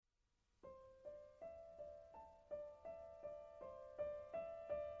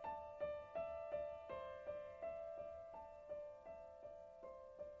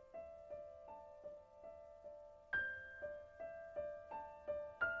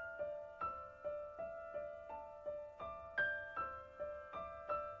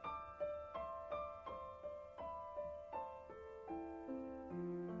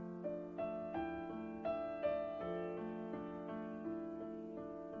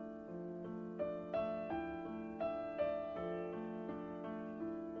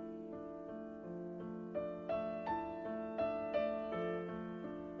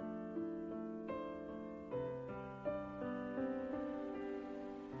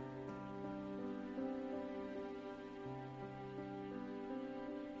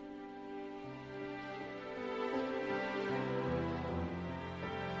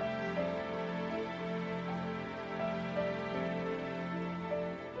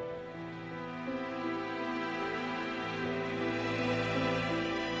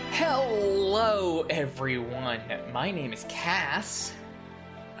Hello, everyone. My name is Cass.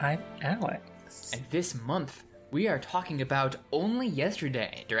 I'm Alex. And this month, we are talking about Only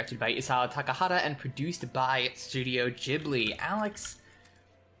Yesterday, directed by Isao Takahata and produced by Studio Ghibli. Alex,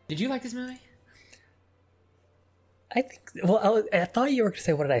 did you like this movie? I think. Well, I thought you were going to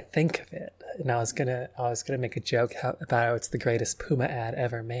say, "What did I think of it?" And I was gonna make a joke about how it's the greatest Puma ad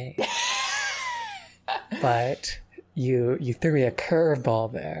ever made. But you threw me a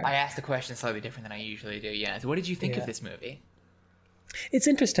curveball there. I asked the question slightly different than I usually do. Yeah. So, what did you think of this movie? It's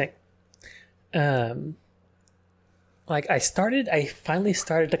interesting. I finally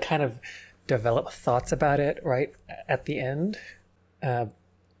started to kind of develop thoughts about it right at the end,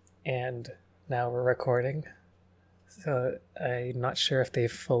 and now we're recording. So I'm not sure if they've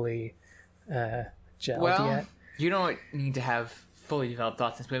fully gelled yet. You don't need to have fully developed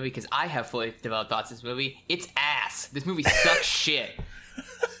thoughts in this movie because I have fully developed thoughts in this movie. It's ass. This movie sucks shit.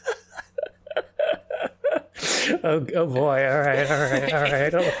 Oh boy! All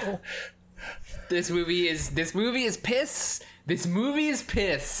right. This movie is piss. This movie is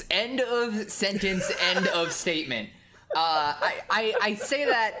piss. End of sentence. End of statement. I say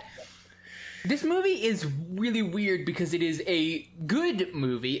that. This movie is really weird because it is a good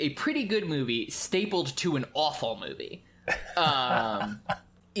movie, a pretty good movie, stapled to an awful movie.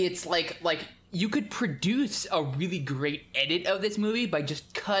 It's like you could produce a really great edit of this movie by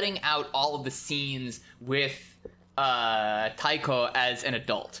just cutting out all of the scenes with Taiko as an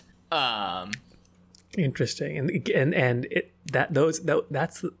adult. Interesting, and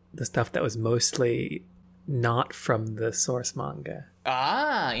that's the stuff that was mostly not from the source manga.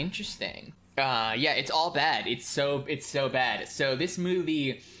 Ah, interesting. Yeah, it's all bad. It's so bad. So this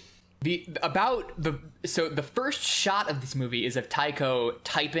movie, the first shot of this movie is of Taiko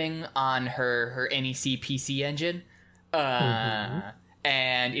typing on her NEC PC engine,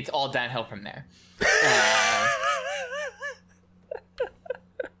 and it's all downhill from there.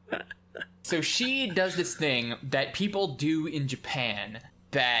 So she does this thing that people do in Japan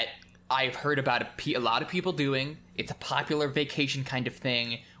that I've heard about a lot of people doing. It's a popular vacation kind of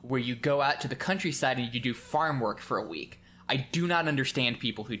thing where you go out to the countryside and you do farm work for a week. I do not understand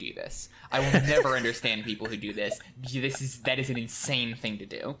people who do this. I will never understand people who do this. That is an insane thing to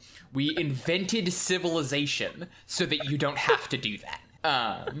do. We invented civilization so that you don't have to do that.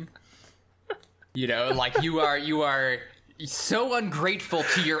 You are so ungrateful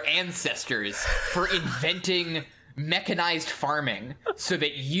to your ancestors for inventing mechanized farming so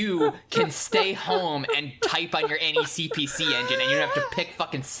that you can stay home and type on your NEC PC engine and you don't have to pick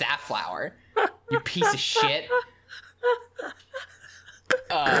fucking safflower, you piece of shit.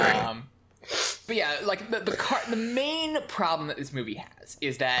 But yeah, like the main problem that this movie has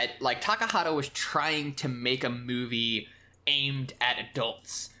is that like Takahata was trying to make a movie aimed at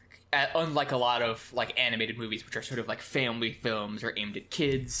adults, unlike a lot of like animated movies which are sort of like family films or aimed at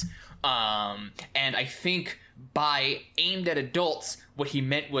kids. And I think by aimed at adults, what he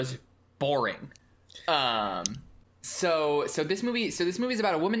meant was boring. So this movie is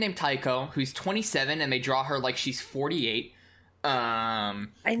about a woman named Taiko who's 27 and they draw her like she's 48.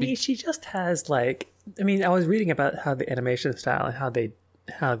 She just has I was reading about how the animation style and how they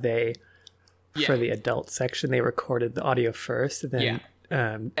for the adult section they recorded the audio first and then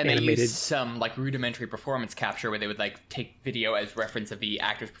and animated. They used some like rudimentary performance capture where they would like take video as reference of the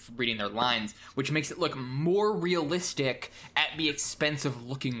actors reading their lines, which makes it look more realistic at the expense of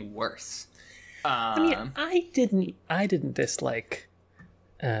looking worse. I didn't dislike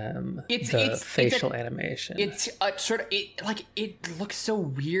the facial animation. It's it looks so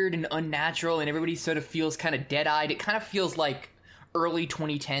weird and unnatural, and everybody sort of feels kind of dead-eyed. It kind of feels like early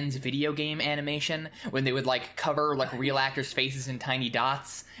 2010s video game animation when they would like cover like real actors' faces in tiny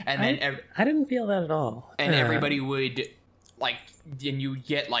dots, and then I didn't feel that at all. And everybody would like, and you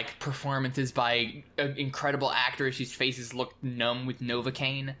get like performances by incredible actors whose faces look numb with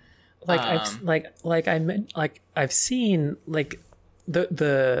Novocaine. I've seen like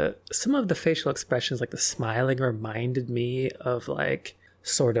the some of the facial expressions, like the smiling, reminded me of like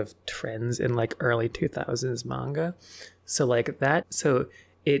sort of trends in like early 2000s manga. So like that, so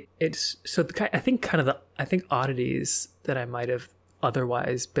it's so I think oddities that I might have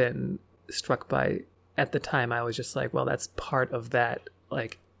otherwise been struck by at the time, I was just like, well, that's part of that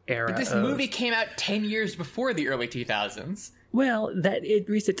like era. But this movie came out 10 years before the early 2000s. Well, that it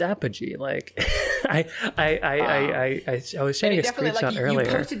reached its apogee. Like, I was sharing a screenshot earlier.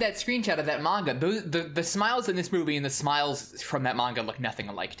 You posted that screenshot of that manga. The smiles in this movie and the smiles from that manga look nothing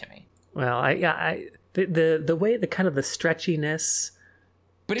alike to me. Well, the way the kind of the stretchiness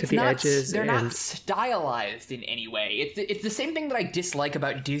but to it's the not, edges. they're And not stylized in any way. It's the same thing that I dislike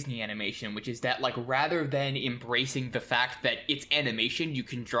about Disney animation, which is that, like, rather than embracing the fact that it's animation, you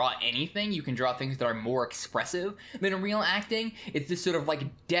can draw anything, you can draw things that are more expressive than real acting, it's this sort of, like,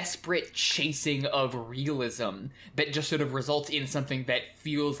 desperate chasing of realism that just sort of results in something that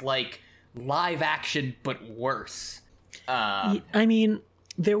feels like live action, but worse. I mean,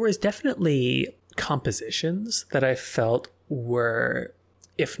 there was definitely compositions that I felt were,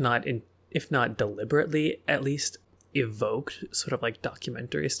 if not deliberately, at least evoked sort of like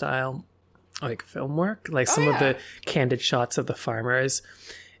documentary style, like film work. Like some of the candid shots of the farmers.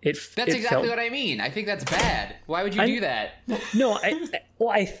 That's exactly what I mean. I think that's bad. Why would you do that? No,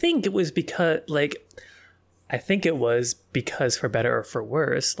 I think it was because, for better or for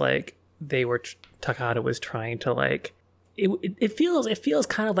worse, like they were, Takahata was trying to, like, it feels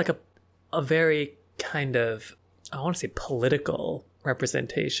kind of like a very kind of, I want to say, political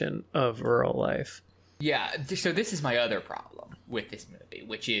representation of rural life. Yeah, so this is my other problem with this movie,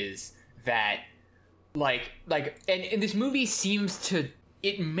 which is that, and this movie seems to,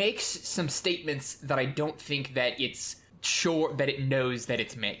 it makes some statements that I don't think that it's sure that it knows that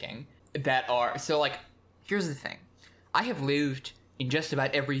it's making, that are, so, like, here's the thing. I have lived in just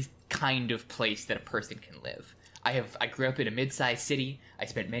about every kind of place that a person can live. I grew up in a mid-sized city. I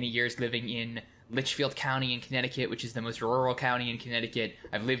spent many years living in Litchfield County in Connecticut, which is the most rural county in Connecticut.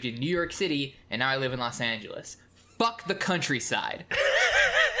 I've lived in New York City, and now I live in Los Angeles. Fuck the countryside.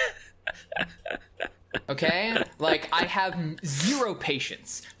 Okay? Like, I have zero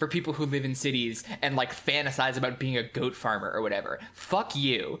patience for people who live in cities and, like, fantasize about being a goat farmer or whatever. Fuck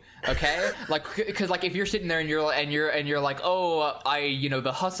you. Okay? Like, because, like, if you're sitting there and you're like, oh,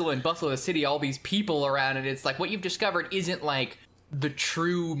 the hustle and bustle of the city, all these people around, and it's like, what you've discovered isn't, like, the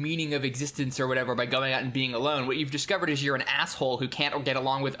true meaning of existence or whatever by going out and being alone. What you've discovered is you're an asshole who can't get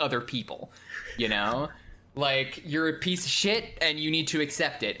along with other people, you know? Like, you're a piece of shit and you need to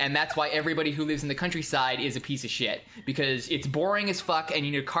accept it. And that's why everybody who lives in the countryside is a piece of shit. Because it's boring as fuck and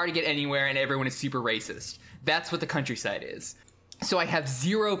you need a car to get anywhere and everyone is super racist. That's what the countryside is. So I have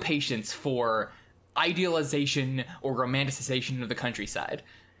zero patience for idealization or romanticization of the countryside.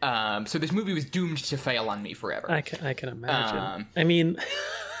 So this movie was doomed to fail on me forever. I can imagine. I mean,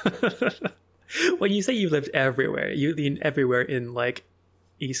 when you say you lived everywhere, you mean everywhere in, like,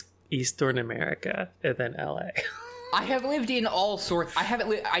 Eastern America and then LA. I have lived in all sorts. I haven't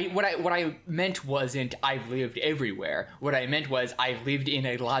lived. What I meant wasn't I've lived everywhere. What I meant was I've lived in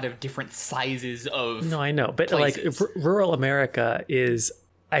a lot of different sizes of. No, I know, but places. Like rural America is,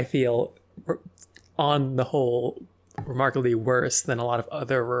 I feel, on the whole, remarkably worse than a lot of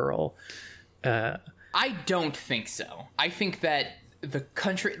other rural. I don't think so. I think that the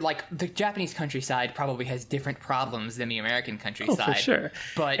country, like the Japanese countryside, probably has different problems than the American countryside. Oh, for sure.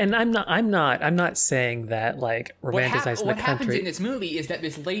 But and I'm not saying that, like, romanticizing what the country. happens in this movie is that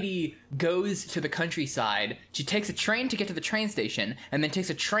this lady goes to the countryside. She takes a train to get to the train station, and then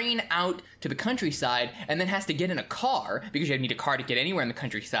takes a train out to the countryside, and then has to get in a car because you need a car to get anywhere in the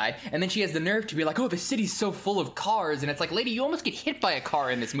countryside. And then she has the nerve to be like, "Oh, the city's so full of cars," and it's like, lady, you almost get hit by a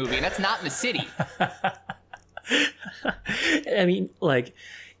car in this movie, and that's not in the city. I mean, like,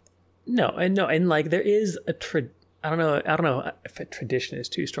 no, and like there is a I don't know if a tradition is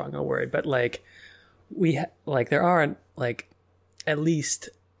too strong a word, but like there are, like, at least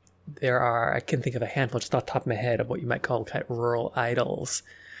there are, I can think of a handful just off the top of my head of what you might call kind of rural idols.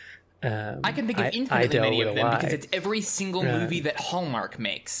 I can think of infinitely many of them because it's every single movie that Hallmark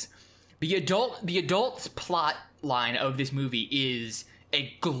makes. The adult's plot line of this movie is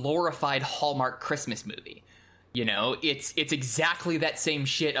a glorified Hallmark Christmas movie. You know, it's exactly that same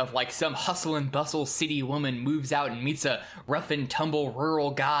shit of, like, some hustle and bustle city woman moves out and meets a rough and tumble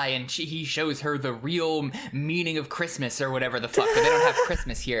rural guy, and he shows her the real meaning of Christmas or whatever the fuck, but they don't have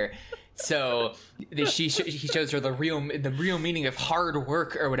Christmas here. So he shows her the real meaning of hard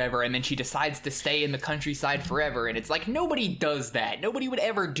work or whatever, and then she decides to stay in the countryside forever. And it's like, nobody does that. Nobody would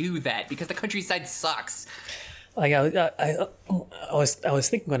ever do that because the countryside sucks. Like I was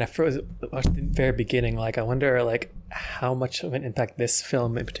thinking when I first watched the very beginning, like, I wonder, like, how much of an impact this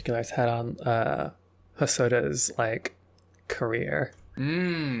film in particular has had on Hosoda's, like, career.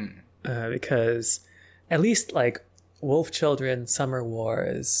 Because at least, like, Wolf Children, Summer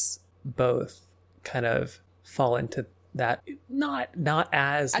Wars, both kind of fall into that. Not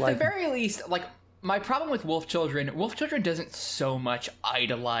as, at like, the very least, like, my problem with Wolf Children doesn't so much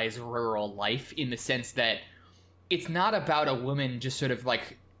idolize rural life in the sense that it's not about a woman just sort of,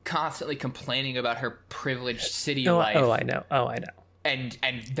 like, constantly complaining about her privileged city life. Oh, I know. and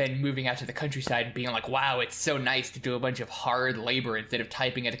then moving out to the countryside and being like, wow, it's so nice to do a bunch of hard labor instead of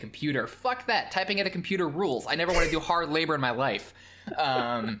typing at a computer. Fuck that. Typing at a computer rules. I never want to do hard labor in my life.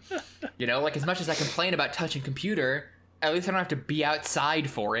 You know, like, as much as I complain about touching computer, at least I don't have to be outside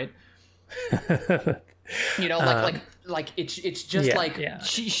for it. You know, like it's just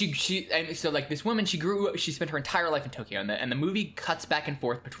she and so, like, this woman, she grew up, she spent her entire life in Tokyo, and the movie cuts back and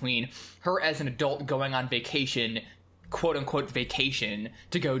forth between her as an adult going on vacation, quote unquote vacation,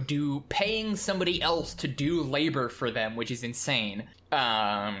 to go paying somebody else to do labor for them, which is insane,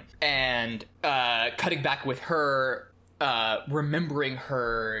 and cutting back with her remembering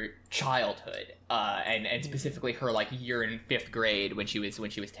her childhood, and specifically her, like, year in 5th grade when she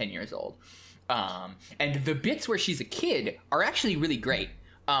was 10 years old. And the bits where she's a kid are actually really great.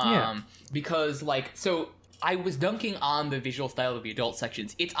 Because, like, so I was dunking on the visual style of the adult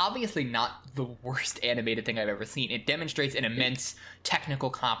sections. It's obviously not the worst animated thing I've ever seen. It demonstrates an immense technical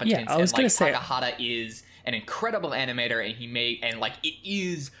competence. Yeah, I was going to say, Takahata is an incredible animator, and like, it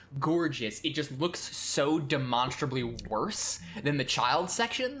is gorgeous. It just looks so demonstrably worse than the child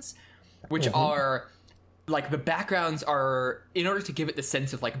sections, which are, like, the backgrounds are, in order to give it the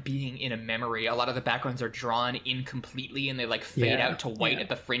sense of, like, being in a memory, a lot of the backgrounds are drawn incompletely, and they, like, fade out to white at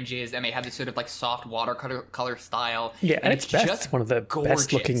the fringes, and they have this sort of, like, soft watercolor style. Yeah, and it's just one of the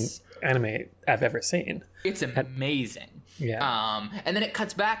best looking anime I've ever seen. It's amazing. Yeah. And then it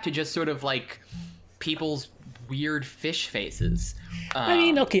cuts back to just sort of, like, people's weird fish faces. I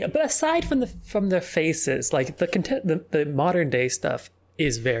mean, okay, but aside from the faces, like, the modern day stuff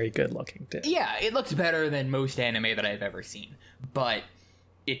is very good looking too. Yeah, it looks better than most anime that I've ever seen, but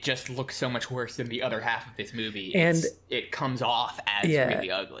it just looks so much worse than the other half of this movie. And it comes off as really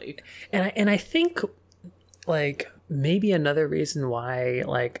ugly. And I think, like, maybe another reason why,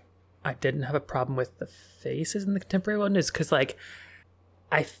 like, I didn't have a problem with the faces in the contemporary one is because, like,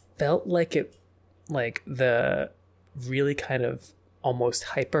 I felt like it, like, the really kind of almost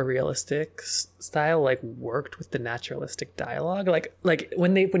hyper realistic style, like, worked with the naturalistic dialogue. Like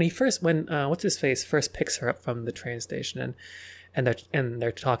when what's his face first picks her up from the train station, and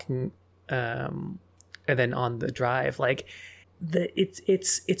they're talking, and then on the drive, like,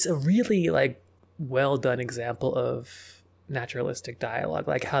 it's a really, like, well done example of naturalistic dialogue,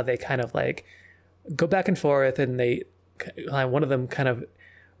 like how they kind of, like, go back and forth, and one of them kind of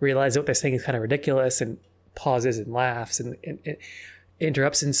realizes what they're saying is kind of ridiculous and pauses and laughs and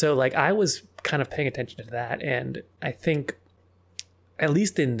interrupts. And so, like, I was kind of paying attention to that, and I think at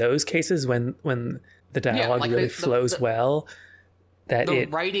least in those cases when the dialogue really flows well, that the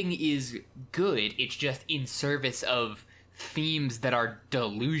writing is good. It's just in service of themes that are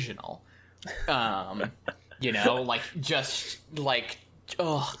delusional. You know, like, just like,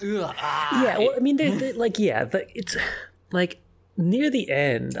 yeah. Well, I mean, it's like, near the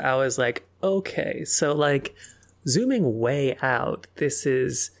end, I was like, okay, so, like, zooming way out, this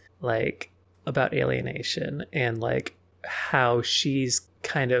is, like, about alienation and, like, how she's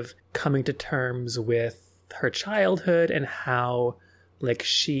kind of coming to terms with her childhood, and how, like,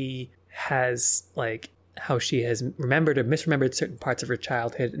 she has remembered or misremembered certain parts of her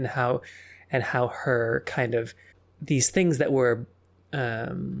childhood, and how her kind of these things that were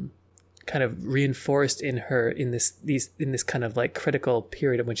kind of reinforced in her in this kind of, like, critical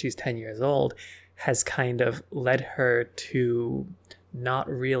period of when she's 10 years old has kind of led her to not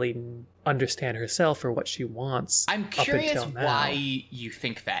really understand herself or what she wants. I'm curious why you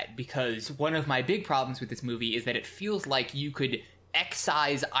think that, because one of my big problems with this movie is that it feels like you could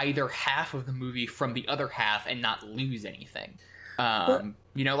excise either half of the movie from the other half and not lose anything.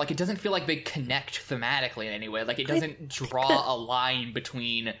 You know, like, it doesn't feel like they connect thematically in any way. Like, it doesn't draw a line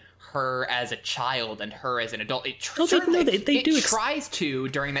between her as a child and her as an adult. It tries to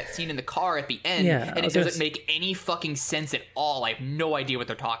during that scene in the car at the end, and it doesn't make any fucking sense at all. I have no idea what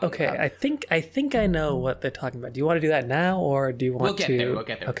they're talking about. Okay, I think I know what they're talking about. Do you want to do that now, or do you want to? We'll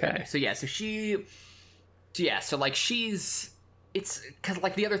get there. Okay. So like, it's because,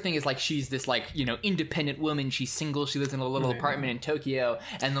 like, the other thing is, like, she's this, like, you know, independent woman. She's single. She lives in a little apartment in Tokyo,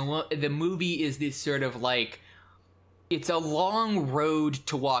 and the movie is this sort of, like, it's a long road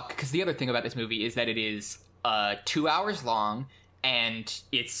to walk. Because the other thing about this movie is that it is 2 hours long, and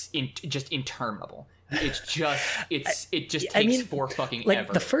it's just interminable. It just takes for fucking like,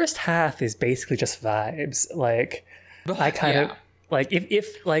 ever. The first half is basically just vibes. Like, I kind of. Like,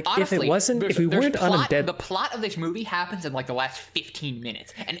 honestly, if we weren't on a dead... The plot of this movie happens in, like, the last 15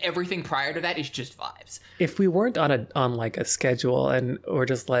 minutes, and everything prior to that is just vibes. If we weren't on like, a schedule, and or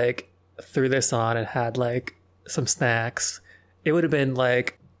just, like, threw this on and had, like, some snacks, it would have been,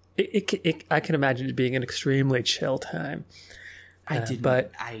 like... I can imagine it being an extremely chill time. I didn't.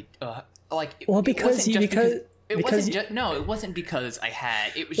 But like well, it wasn't just it because wasn't because I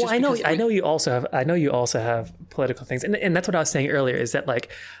had. It was well, just I know you also have political things, and that's what I was saying earlier. Is that like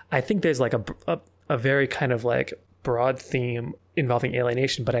I think there's like a very kind of like broad theme involving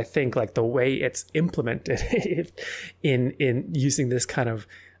alienation, but I think like the way it's implemented in using this kind of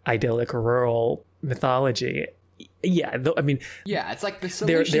idyllic rural mythology. Yeah, I mean, yeah, it's like the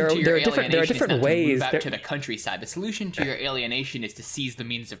solution to your alienation there are different is not ways to move out to the countryside. The solution to your alienation is to seize the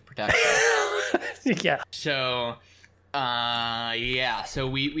means of production. Yeah. So, so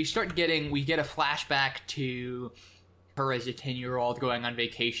we get a flashback to her as a 10-year-old going on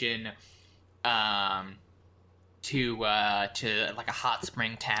vacation, to like a hot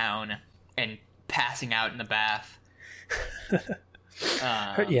spring town and passing out in the bath.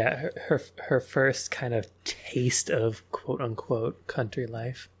 Her first kind of taste of quote unquote country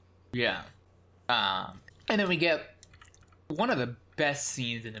life. Yeah. And then we get one of the best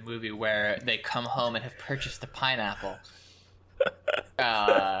scenes in the movie where they come home and have purchased a pineapple.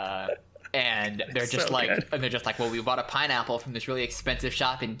 And they're just like, well, we bought a pineapple from this really expensive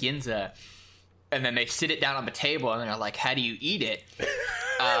shop in Ginza. And then they sit it down on the table and they're like, how do you eat it?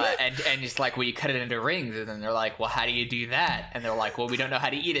 And it's like, well, you cut it into rings. And then they're like, well, how do you do that? And they're like, well, we don't know how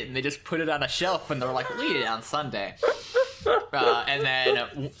to eat it. And they just put it on a shelf and they're like, we'll eat it on Sunday. And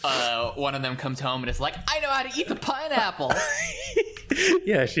then one of them comes home and is like, I know how to eat the pineapple.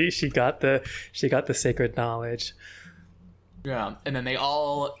 Yeah, she got the sacred knowledge. Yeah, and then they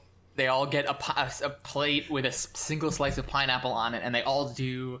all get a plate with a single slice of pineapple on it, and they all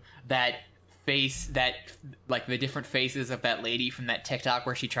do that face, that like the different faces of that lady from that TikTok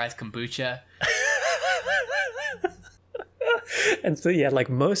where she tries kombucha. And so yeah, like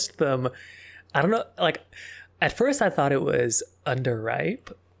most of them, I don't know, like at first I thought it was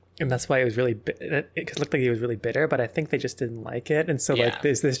underripe, and that's why it was really it looked like it was really bitter, but I think they just didn't like it. And so like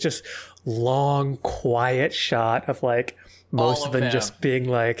there's this just long quiet shot of like most of them just being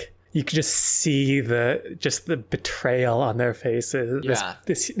like, you could just see the betrayal on their faces. Yeah.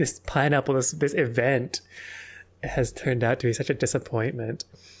 This pineapple, this event has turned out to be such a disappointment.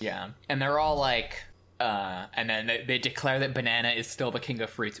 Yeah, and they're all like, and then they declare that banana is still the king of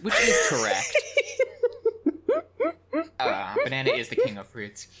fruits, which is correct. Banana is the king of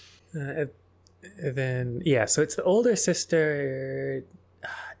fruits. Then so it's the older sister.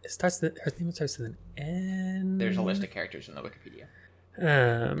 Her name starts with an N. There's a list of characters in the Wikipedia.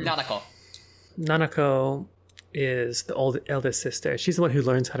 Nanako is the eldest sister. She's the one who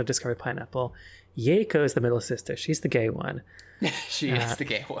learns how to discover pineapple. Yeiko is the middle sister. She's the gay one. She is the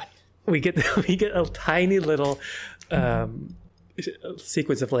gay one. We get a tiny little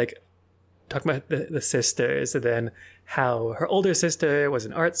sequence of like talking about the sisters, and then how her older sister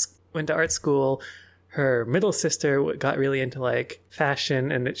went to art school. Her middle sister got really into like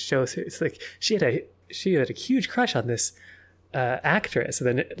fashion, and it shows her, it's like she had a huge crush on this actress, and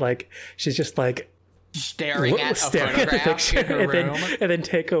then like she's just like staring at the picture in her room. And then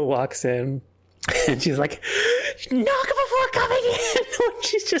Teiko walks in and she's like, knock before coming in.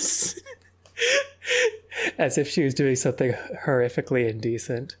 She's just as if she was doing something horrifically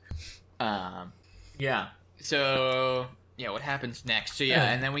indecent. So what happens next? So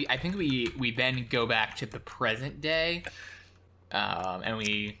and then I think we then go back to the present day. And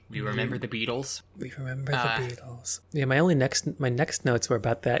we remember the Beatles. We remember the Beatles. Yeah, my next notes were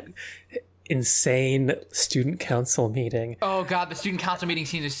about that insane student council meeting. Oh god, the student council meeting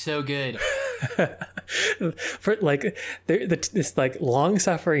scene is so good. For like this like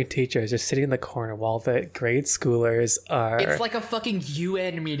long-suffering teacher is just sitting in the corner while the grade schoolers are. It's like a fucking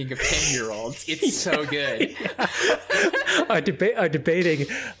UN meeting of 10-year-olds. It's so good. Are debating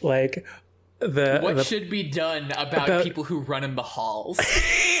like. What should be done about people who run in the halls?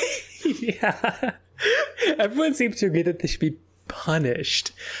 Yeah. Everyone seems to agree that they should be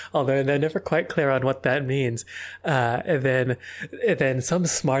punished, although they're never quite clear on what that means. And then some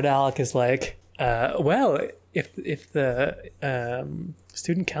smart aleck is like, well, if the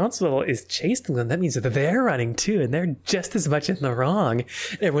student council is chasing them, that means that they're running too, and they're just as much in the wrong.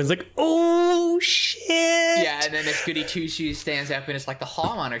 And everyone's like, oh shit! Yeah, and then this goody two shoes stands up and it's like, the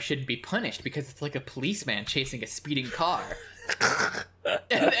hall monitor shouldn't be punished because it's like a policeman chasing a speeding car.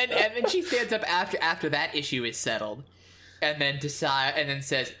 and then she stands up after that issue is settled. And then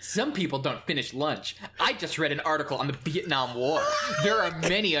says, some people don't finish lunch. I just read an article on the Vietnam War. There are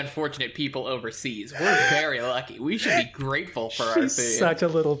many unfortunate people overseas. We're very lucky. We should be grateful for our food. She's such a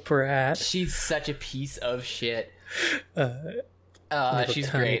little brat. She's such a piece of shit. She's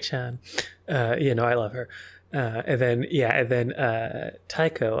great. Chan. I love her. And then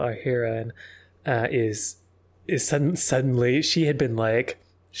Taiko, our heroine, is is suddenly she had been like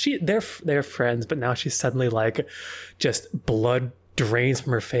they're friends, but now she's suddenly like just blood drains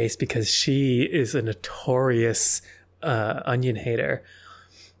from her face because she is a notorious onion hater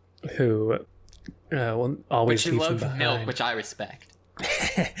who will always she leave loves them milk, behind. which I respect.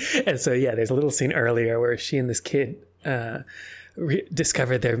 And so yeah, there's a little scene earlier where she and this kid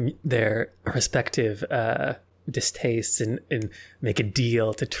discover their respective distastes and make a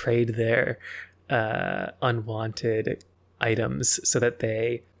deal to trade their unwanted items so that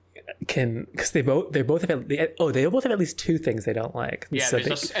they can, because they both have at least two things they don't like. Yeah, so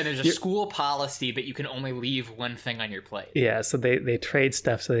there's a school policy that you can only leave one thing on your plate. Yeah, so they trade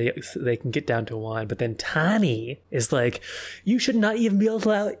stuff so they can get down to one. But then Tani is like, you should not even be able to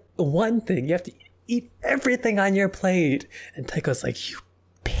allow one thing. You have to eat everything on your plate. And Taiko's like, you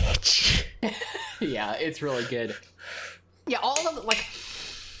bitch. Yeah, it's really good. Yeah, all of like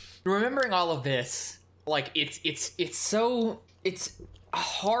remembering all of this, like it's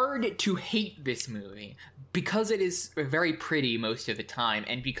hard to hate this movie because it is very pretty most of the time,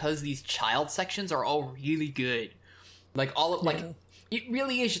 and because these child sections are all really good. Like all of like it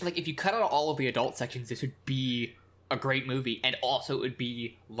really is just like if you cut out all of the adult sections, this would be a great movie, and also it would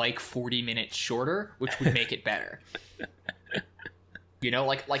be like 40 minutes shorter, which would make it better. You know,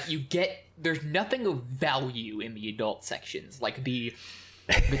 like you get, there's nothing of value in the adult sections. Like the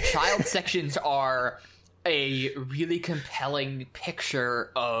child sections are a really compelling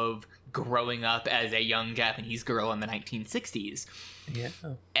picture of growing up as a young Japanese girl in the 1960s. Yeah.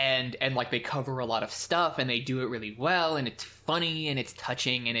 And like they cover a lot of stuff and they do it really well, and it's funny and it's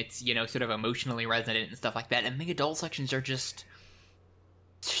touching and it's, you know, sort of emotionally resonant and stuff like that. And the adult sections are just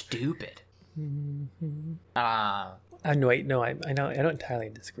stupid. Mm-hmm. I know. I don't entirely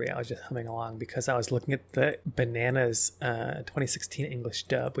disagree. I was just humming along because I was looking at the Bananas 2016 English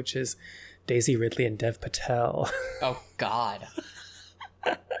dub, which is Daisy Ridley and Dev Patel. Oh God.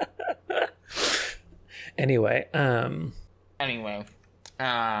 Anyway.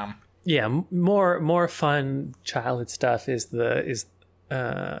 Yeah, more fun childhood stuff is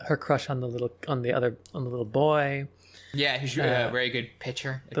her crush on the little boy. Yeah, he's a very good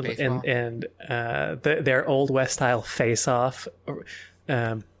pitcher at baseball. And their Old West style face off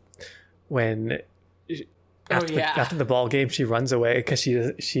when after the ball game she runs away because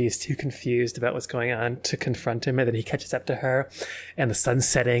she's too confused about what's going on to confront him, and then he catches up to her and the sun's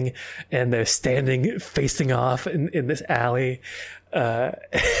setting and they're standing facing off in this alley.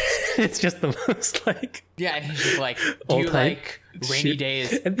 It's just the most like, yeah, and he's just like, do you like rainy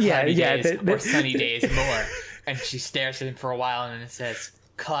days, days, or sunny days more? And she stares at him for a while and then it says,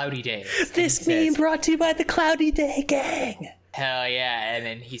 cloudy days. This meme brought to you by the Cloudy Day Gang. Hell yeah. And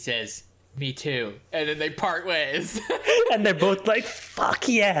then he says, me too. And then they part ways. And they're both like, fuck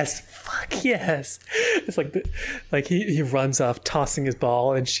yes. It's like he runs off tossing his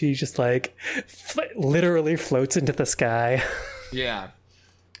ball and she just like literally floats into the sky. Yeah.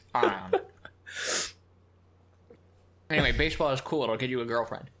 Anyway, baseball is cool. It'll get you a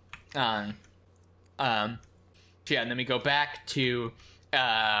girlfriend. Yeah, and then we go back to,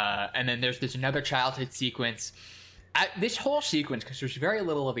 and then there's another childhood sequence. This whole sequence, because there's very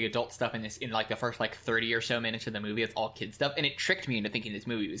little of the adult stuff in this, in like the first like 30 or so minutes of the movie, it's all kid stuff, and it tricked me into thinking this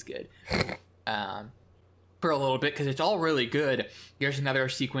movie was good. For a little bit, because it's all really good. There's another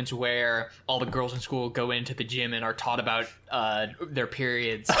sequence where all the girls in school go into the gym and are taught about their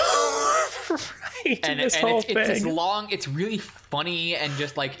periods. Right, and it's this long, it's really funny, and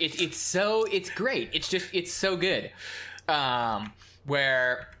just like it's great. It's so good.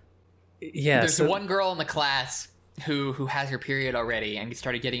 Where there's one girl in the class who has her period already and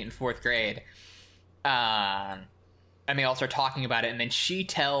started getting it in 4th grade. And they all start talking about it, and then she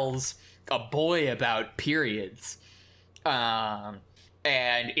tells a boy about periods. And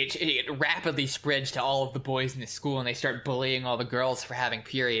it rapidly spreads to all of the boys in the school, and they start bullying all the girls for having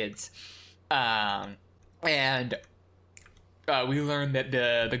periods. And we learn that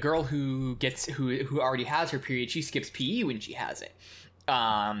the girl who already has her period, she skips PE when she has it.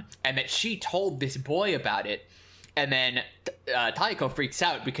 And that she told this boy about it. And then Taiko freaks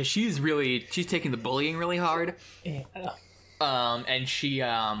out because she's taking the bullying really hard. Yeah. And she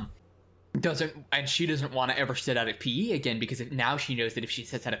doesn't want to ever sit out of PE again, because now she knows that if she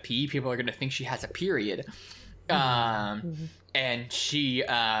sits out of PE, people are going to think she has a period. And she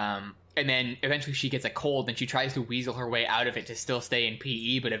and then eventually she gets a cold and she tries to weasel her way out of it to still stay in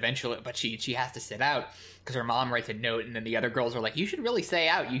PE, but she has to sit out because her mom writes a note, and then the other girls are like, you should really stay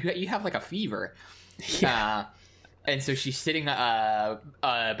out, you have like a fever. Yeah. And so she's sitting by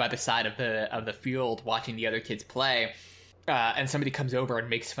the side of the field watching the other kids play. and somebody comes over and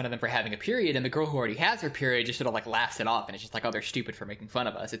makes fun of them for having a period, and the girl who already has her period just sort of like laughs it off, and it's just like, oh, they're stupid for making fun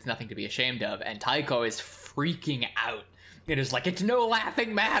of us. It's nothing to be ashamed of. And Taiko is freaking out. It is like, it's no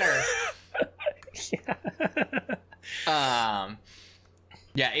laughing matter.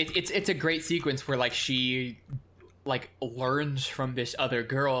 It's a great sequence where like she like learns from this other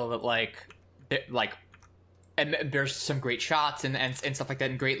girl that like and there's some great shots and stuff like that,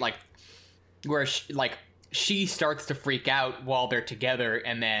 and great like where she starts to freak out while they're together,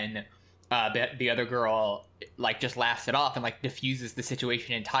 and then the other girl like just laughs it off and like diffuses the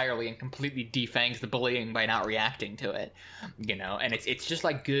situation entirely and completely defangs the bullying by not reacting to it, you know. And it's just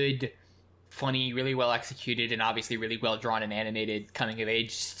like good, funny, really well executed, and obviously really well drawn and animated coming of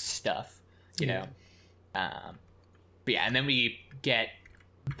age stuff, you know. But yeah, and then we get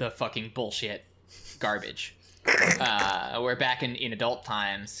the fucking bullshit garbage. We're back in adult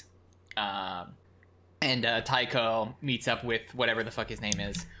times, and Taiko meets up with whatever the fuck his name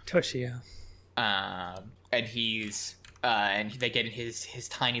is, Toshio. And he's and they get in his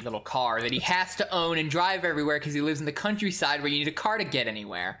tiny little car that he has to own and drive everywhere because he lives in the countryside where you need a car to get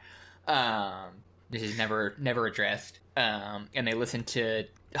anywhere. This is never addressed. And they listen to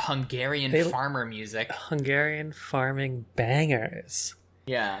Hungarian farmer music. Hungarian farming bangers.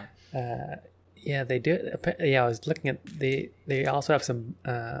 Yeah. Yeah, they do. Yeah, I was looking at they also have some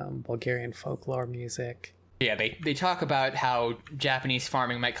Bulgarian folklore music. Yeah, they talk about how Japanese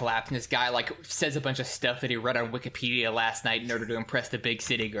farming might collapse, and this guy like says a bunch of stuff that he read on Wikipedia last night in order to impress the big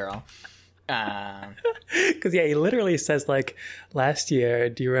city girl. Because he literally says like, last year,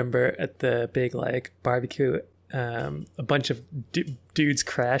 do you remember at the big like barbecue, a bunch of dudes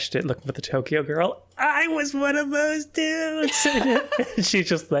crashed it looking for the Tokyo girl? I was one of those dudes. And she's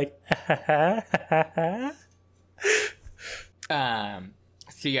just like,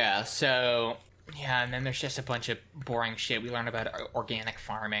 Yeah, and then there's just a bunch of boring shit. We learn about organic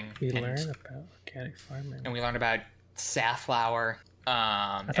farming. And we learn about safflower.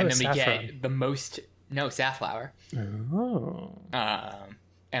 And then we get the most... No, safflower. Oh.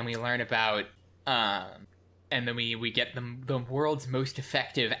 And we learn about... and then we get the world's most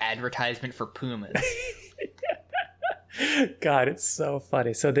effective advertisement for Pumas. God, it's so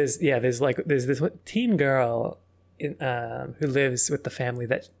funny. So there's this teen girl who lives with the family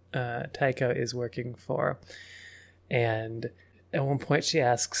that Taiko is working for, and at one point she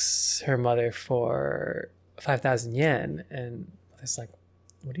asks her mother for 5,000 yen, and it's like,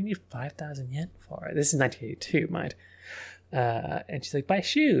 what do you need 5,000 yen for? This is 1982, mind. And she's like, buy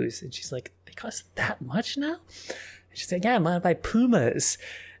shoes. And she's like, they cost that much now? And she's like, yeah, I'm gonna buy Pumas.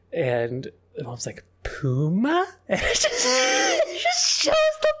 And the mom's like, Puma? And it just shows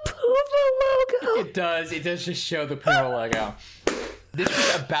the Puma logo. It does just show the Puma logo. This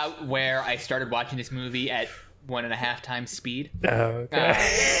was about where I started watching this movie at 1.5 times speed. Oh, okay.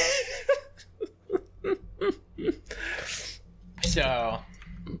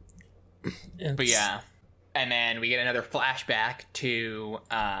 But yeah. And then we get another flashback to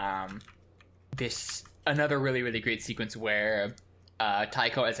another really, really great sequence where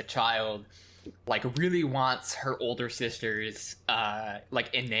Taiko as a child like really wants her older sister's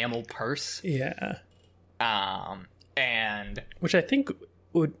like enamel purse. Yeah. And which I think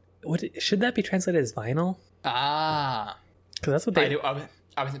should that be translated as vinyl? Because that's what they do.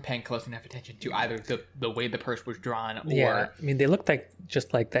 I wasn't paying close enough attention to either the way the purse was drawn or... Yeah, I mean, they looked like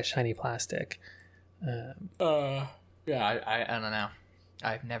just like that shiny plastic. Yeah, I don't know.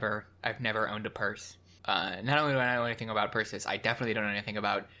 I've never owned a purse. Not only do I know anything about purses, I definitely don't know anything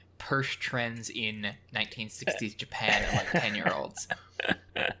about purse trends in 1960s Japan and like 10-year-olds.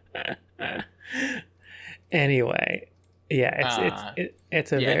 Anyway, yeah,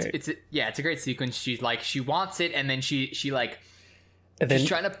 it's a great sequence. She's like, she wants it, and then she like... She's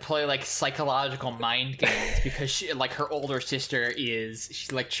trying to play like psychological mind games because she, like, her older sister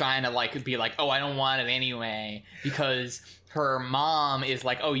she's like trying to like be like, oh, I don't want it anyway, because her mom is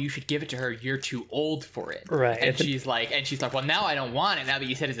like, oh, you should give it to her, you're too old for it, right? And she's like, well, now I don't want it now that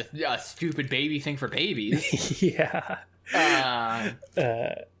you said it's a stupid baby thing for babies. Yeah.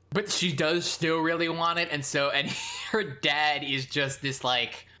 But she does still really want it, and her dad is just this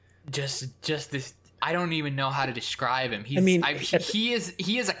like just this. I don't even know how to describe him. He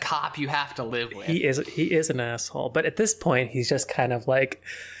is a cop you have to live with. He is an asshole, but at this point, he's just kind of like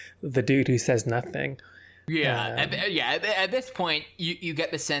the dude who says nothing. Yeah, At this point, you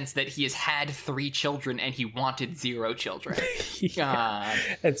get the sense that he has had 3 children and he wanted 0 children. Yeah.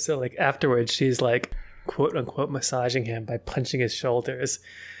 And so, like, afterwards, she's like, quote unquote, massaging him by punching his shoulders,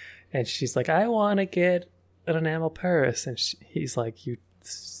 and she's like, "I want to get an enamel purse," and he's like, "You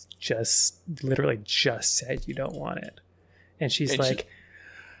literally just said you don't want it." And she's like,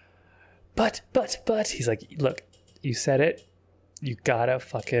 but. He's like, look, you said it. You gotta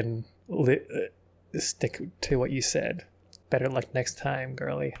fucking stick to what you said. Better luck next time,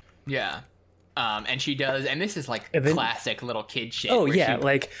 girly. Yeah. And she does, and this is like classic little kid shit. Oh yeah,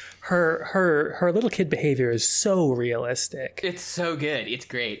 like her little kid behavior is so realistic. It's so good. It's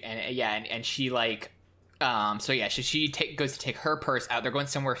great. And yeah, and she like she goes to take her purse out. They're going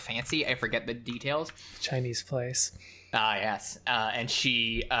somewhere fancy. I forget the details. Chinese place. Yes. And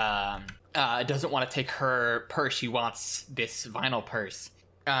she doesn't want to take her purse. She wants this vinyl purse.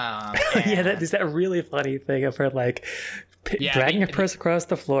 Yeah, that is that really funny thing of her like dragging her purse across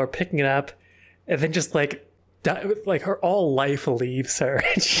the floor, picking it up, and then just like her all life leaves her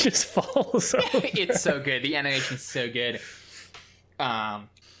and she just falls over. It's so good. The animation's so good.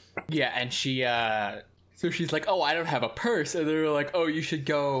 Yeah, and she so she's like, oh, I don't have a purse, and they're like, oh, you should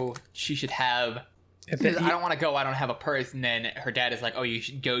go. She should have. I don't want to go. I don't have a purse. And then her dad is like, "Oh, you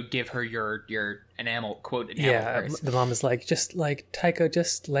should go give her your enamel purse." The mom is like, "Just like Taiko,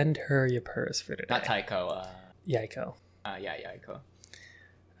 just lend her your purse for today." Not Taiko. Yaiko. Yeah, Yaiko.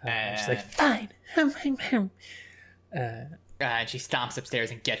 She's like, "Fine." And she stomps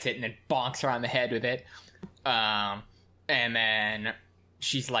upstairs and gets it, and then bonks her on the head with it. And then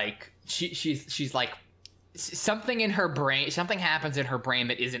she's like, she's like, something in her brain. Something happens in her brain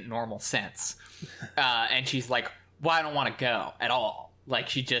that isn't normal sense. And she's like, well, I don't want to go at all. Like,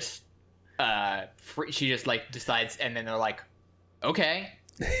 she just like decides, and then they're like, okay.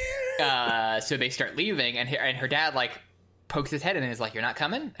 So they start leaving, and her dad like pokes his head in and is like, you're not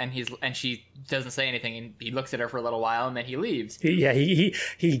coming? And she doesn't say anything, and he looks at her for a little while, and then he leaves. Yeah, he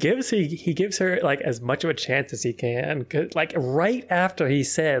gives her like as much of a chance as he can. 'Cause, like, right after he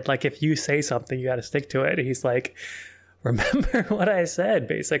said, like, if you say something, you got to stick to it. He's like, remember what I said,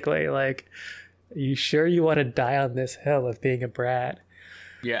 basically. Like, you sure you want to die on this hill of being a brat?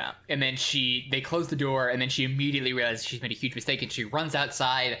 Yeah, and then they close the door, and then she immediately realizes she's made a huge mistake, and she runs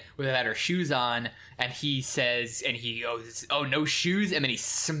outside without her shoes on, and he goes, oh, no shoes, and then he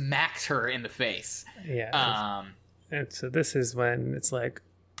smacks her in the face. Yeah. And so this is when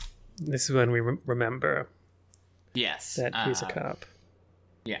we remember. Yes. That he's a cop.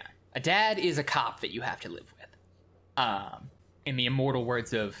 Yeah. A dad is a cop that you have to live with. In the immortal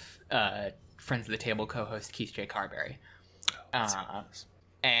words of Friends of the Table co-host Keith J. Carberry.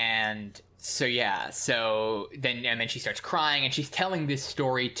 And so then she starts crying, and she's telling this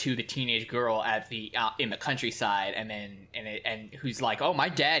story to the teenage girl at the in the countryside, and who's like, oh, my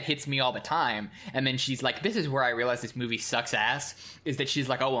dad hits me all the time. And then she's like, this is where I realize this movie sucks ass, is that she's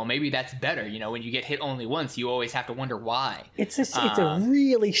like, oh, well, maybe that's better, when you get hit only once, you always have to wonder why. It's a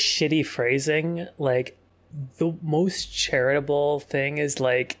really shitty phrasing. Like, the most charitable thing is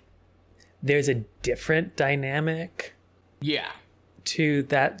like, there's a different dynamic. Yeah. To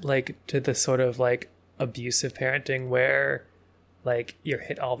that, like, to the sort of like abusive parenting where like you're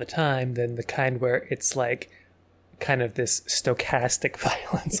hit all the time, than the kind where it's like kind of this stochastic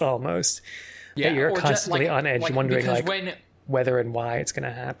violence almost. Yeah, that you're constantly on edge, wondering like whether and why it's going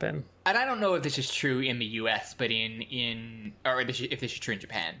to happen. And I don't know if this is true in the U.S., but if this is true in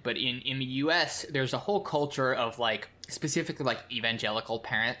Japan, but in the U.S., there's a whole culture of like, specifically like evangelical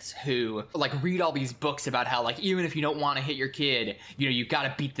parents who like read all these books about how like, even if you don't want to hit your kid, you got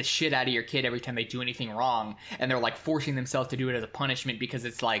to beat the shit out of your kid every time they do anything wrong. And they're like forcing themselves to do it as a punishment because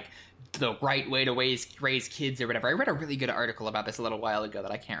it's like the right way to raise kids or whatever. I read a really good article about this a little while ago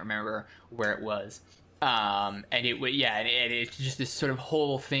that I can't remember where it was. And it's just this sort of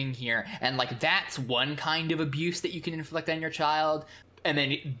whole thing here. And like, that's one kind of abuse that you can inflict on your child. And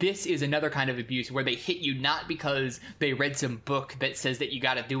then this is another kind of abuse where they hit you not because they read some book that says that you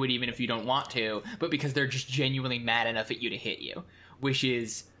got to do it even if you don't want to, but because they're just genuinely mad enough at you to hit you, which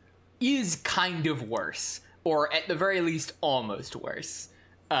is kind of worse, or at the very least almost worse.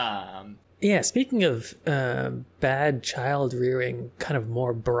 Yeah, speaking of bad child rearing kind of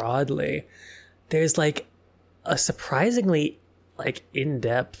more broadly, there's like a surprisingly like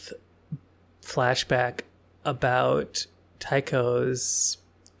in-depth flashback about Taiko's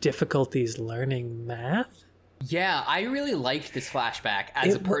difficulties learning math. Yeah, I really liked this flashback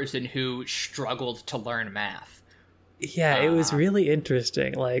as a person who struggled to learn math. Yeah, it was really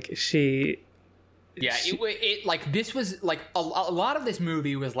interesting. Like it like, this was like a lot of this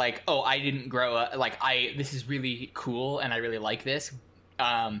movie was like, oh, I didn't grow up, like this is really cool and I really like this.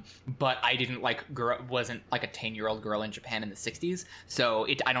 But I didn't wasn't like a 10-year-old girl in Japan in the 60s, so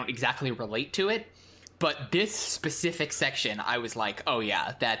I don't exactly relate to it. But this specific section, I was like, oh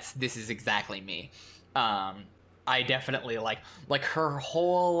yeah, this is exactly me. I definitely like her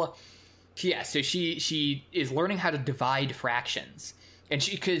whole So she is learning how to divide fractions. And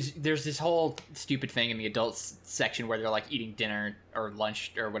because there's this whole stupid thing in the adults section where they're like eating dinner or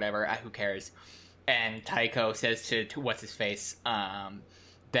lunch or whatever, who cares? And Taiko says to what's his face,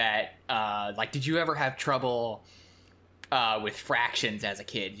 that like, did you ever have trouble with fractions as a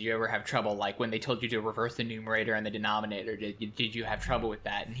kid? Did you ever have trouble, like, when they told you to reverse the numerator and the denominator? Did you have trouble with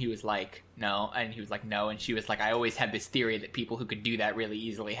that? And he was like, no. And he was like, no. And she was like, I always had this theory that people who could do that really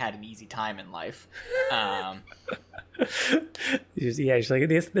easily had an easy time in life. She's like,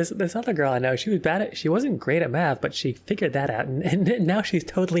 this other girl I know, she wasn't great at math, but she figured that out, and now she's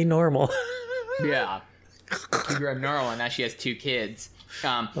totally normal. Yeah. She grew up normal, and now she has 2 kids.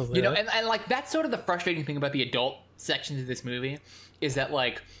 You know, and like, that's sort of the frustrating thing about the adult sections of this movie, is that,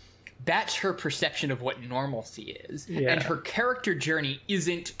 like, that's her perception of what normalcy is. Yeah. And her character journey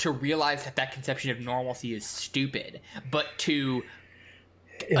isn't to realize that conception of normalcy is stupid, but to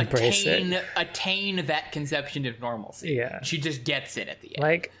attain that conception of normalcy. Yeah. She just gets it at the end.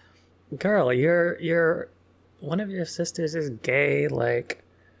 Like, girl, you're one of your sisters is gay, like,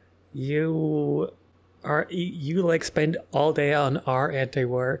 you like spend all day on our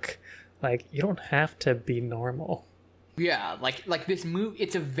anti-work. Like, you don't have to be normal. Yeah, like this movie,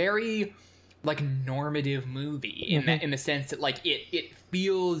 it's a very, like, normative movie in the sense that, like, it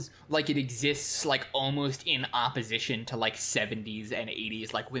feels like it exists, like, almost in opposition to, like, 70s and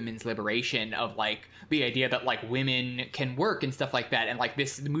 80s, like, women's liberation of, like, the idea that, like, women can work and stuff like that. And, like,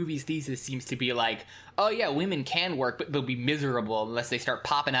 the movie's thesis seems to be like, oh yeah, women can work, but they'll be miserable unless they start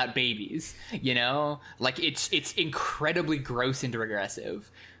popping out babies, you know? Like, it's incredibly gross and regressive.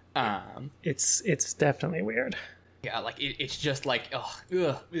 It's definitely weird. Yeah, like, it's just like,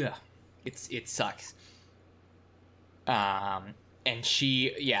 it sucks. And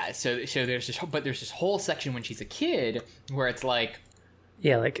she, so there's this whole section when she's a kid where it's like,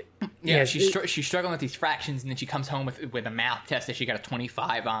 she's struggling with these fractions, and then she comes home with a math test that she got a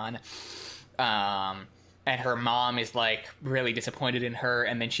 25 on. And her mom is, like, really disappointed in her,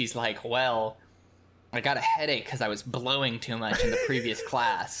 and then she's like, well, I got a headache because I was blowing too much in the previous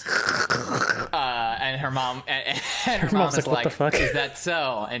class. And her mom is like, what the fuck? Is that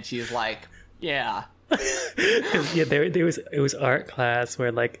so? And she's like, yeah. It was art class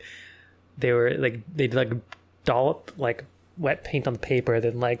where, like, they'd like dollop, like, wet paint on the paper,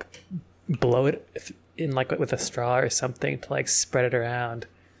 then, like, blow it in, like, with a straw or something to, like, spread it around.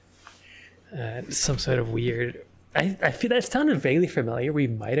 Some sort of weird. I feel that sounded vaguely familiar. We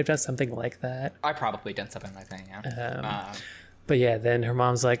might have done something like that. I probably done something like that, yeah. But yeah, then her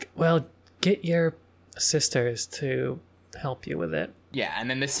mom's like, well, get your sisters to help you with it. Yeah, and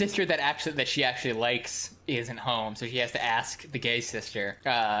then the sister that she actually likes isn't home, so she has to ask the gay sister,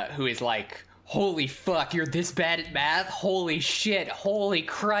 who is like, holy fuck, you're this bad at math? Holy shit, holy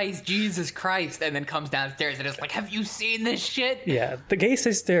Christ, Jesus Christ, and then comes downstairs and is like, have you seen this shit? Yeah, the gay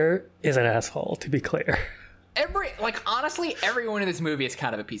sister is an asshole, to be clear. Honestly, everyone in this movie is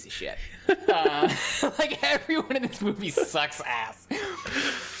kind of a piece of shit. Like, everyone in this movie sucks ass.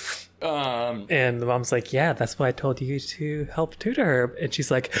 And the mom's like, yeah, that's why I told you to help tutor her. And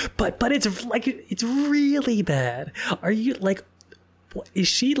she's like, but it's like, it's really bad. Are you like, is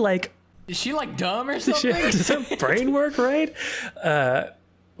she like dumb or something? Does her brain work right?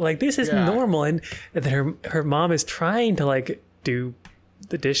 Like, this is normal. And then her mom is trying to, like, do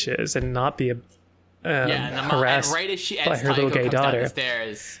the dishes and not be harassed right as her little gay daughter. Down the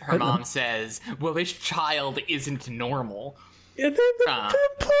stairs, her mom says, well, this child isn't normal. And then the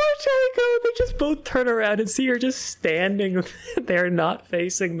poor Taiko, they just both turn around and see her just standing there, not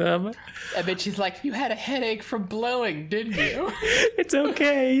facing them. And then she's like, you had a headache from blowing, didn't you? It's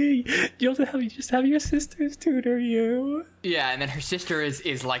okay. You just have your sisters tutor you. Yeah, and then her sister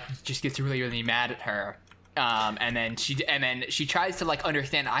is like, just gets really, really mad at her. And then she tries to, like,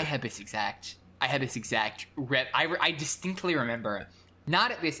 understand. I had this exact rep. I distinctly remember,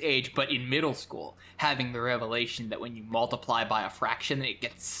 not at this age, but in middle school, having the revelation that when you multiply by a fraction, it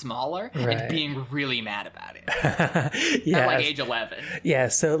gets smaller, and being really mad about it. At, like, age 11. Yeah,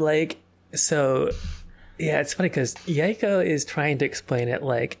 it's funny because Yaiko is trying to explain it,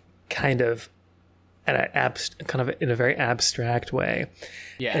 like, kind of in a very abstract way.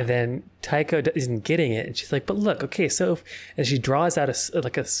 Yeah. And then Taiko isn't getting it, and she's like, but look, okay, so and she draws out a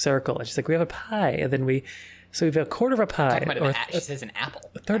circle, and she's like, we have a pie, and then we have a quarter of a pie. She says an apple.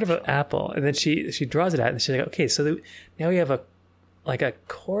 A third of an apple. And then she draws it out, and she's like, okay, so now we have a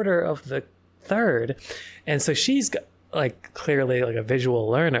quarter of the third. And so she's like clearly like a visual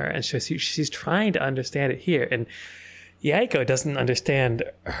learner, and she's trying to understand it here. And Yaiko doesn't understand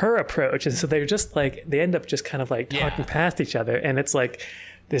her approach, and so they're just like, they end up just kind of like talking past each other, and it's like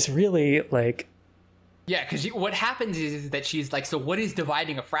this really like. Yeah, because what happens is that she's like, so what is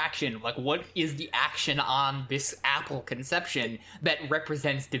dividing a fraction? Like, what is the action on this apple conception that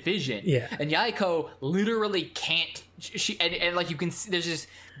represents division? Yeah. And Yaiko literally can't. And like you can see, there's this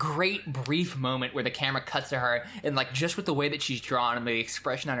great brief moment where the camera cuts to her, and like just with the way that she's drawn and the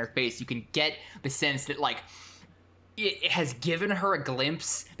expression on her face, you can get the sense that like it has given her a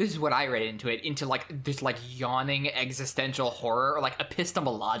glimpse. This is what I read into it, into like this like yawning existential horror, or like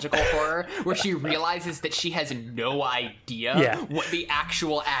epistemological horror, where she realizes that she has no idea what the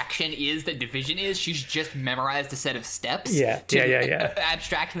actual action is that division is. She's just memorized a set of steps to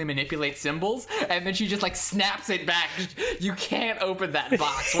abstractly manipulate symbols, and then she just like snaps it back. You can't open that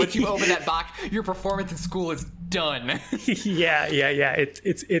box. Once you open that box, your performance in school is done. Yeah.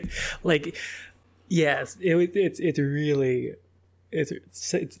 It's like. Yes, it's really it's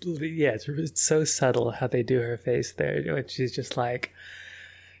so subtle how they do her face there. When she's just like,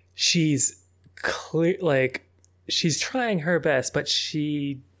 she's clear, like she's trying her best, but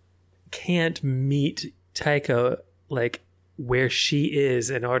she can't meet Taiko like where she is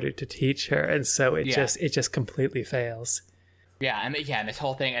in order to teach her, and so it just completely fails. Yeah, and this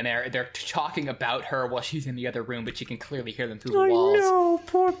whole thing, and they're talking about her while she's in the other room, but she can clearly hear them through the walls. No,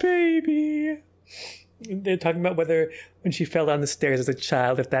 poor baby. They're talking about whether when she fell down the stairs as a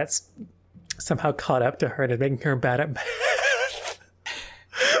child, if that's somehow caught up to her and is making her bad at math.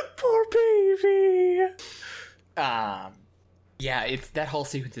 Poor baby. Yeah, it's that whole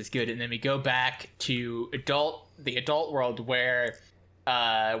sequence is good, and then we go back to the adult world where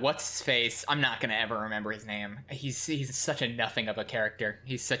what's his face? I'm not gonna ever remember his name. He's such a nothing of a character.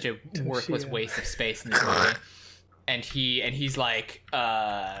 He's such a worthless waste of space in this movie. And he's like,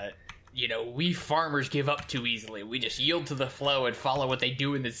 we farmers give up too easily. We just yield to the flow and follow what they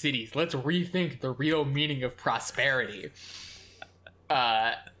do in the cities. Let's rethink the real meaning of prosperity.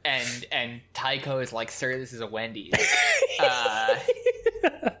 And Taiko is like, sir, this is a Wendy's.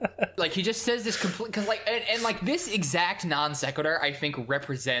 Like he just says this complete, because like, and like this exact non sequitur, I think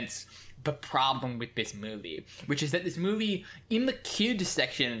represents the problem with this movie, which is that this movie in the kid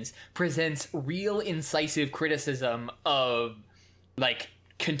sections presents real incisive criticism of like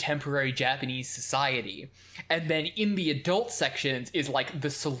contemporary Japanese society, and then in the adult sections is like the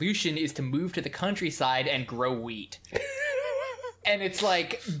solution is to move to the countryside and grow wheat. And it's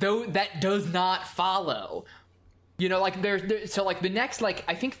like, though that does not follow, like there's so like the next, like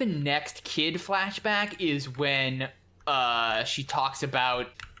I think the next kid flashback is when she talks about,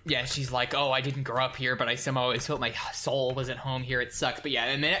 she's like, oh, I didn't grow up here, but I somehow always felt my soul wasn't home here. It sucks. But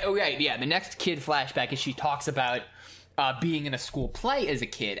and then the next kid flashback is she talks about being in a school play as a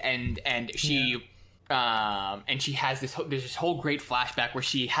kid, and she and she has there's this whole great flashback where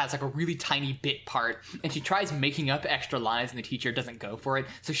she has like a really tiny bit part, and she tries making up extra lines, and the teacher doesn't go for it,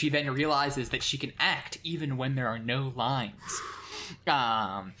 so she then realizes that she can act even when there are no lines.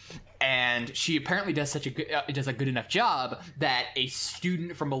 And she apparently does a good enough job that a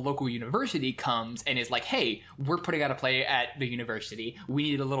student from a local university comes and is like, hey, we're putting out a play at the university. We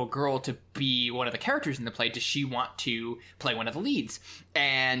need a little girl to be one of the characters in the play. Does she want to play one of the leads?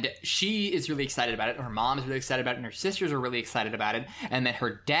 And she is really excited about it. Her mom is really excited about it, and her sisters are really excited about it. And then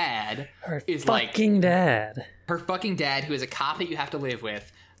her dad her fucking dad, who is a cop that you have to live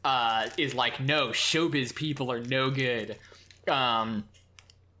with, is like, no, showbiz people are no good.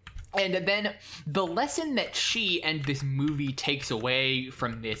 And then the lesson that she and this movie takes away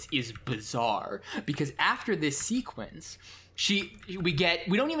from this is bizarre, because after this sequence, we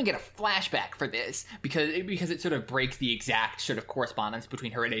don't even get a flashback for this because it sort of breaks the exact sort of correspondence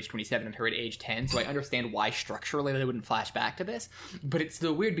between her at age 27 and her at age 10. So I understand why structurally they wouldn't flash back to this, but it's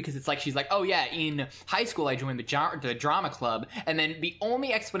still weird because it's like she's like, oh yeah, in high school I joined the drama club, and then the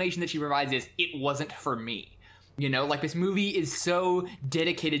only explanation that she provides is it wasn't for me. Like this movie is so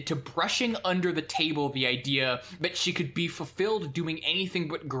dedicated to brushing under the table the idea that she could be fulfilled doing anything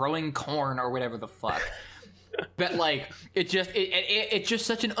but growing corn or whatever the fuck. But like, it's just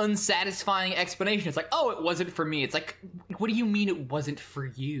such an unsatisfying explanation. It's like, oh, it wasn't for me. It's like, what do you mean it wasn't for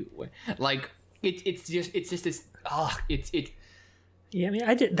you? Like, it's just this. Yeah, I mean,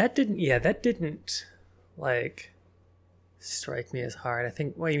 that didn't like strike me as hard. I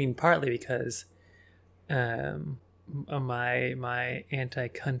think. Well, I mean, partly because. My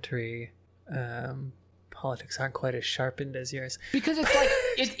anti-country politics aren't quite as sharpened as yours. Because it's like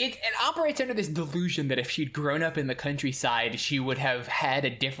it operates under this delusion that if she'd grown up in the countryside, she would have had a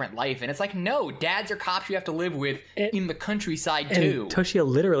different life. And it's like, no, dads are cops you have to live with in the countryside too. And Toshio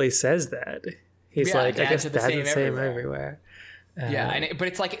literally says that. He's like, I guess dads are the same everywhere. But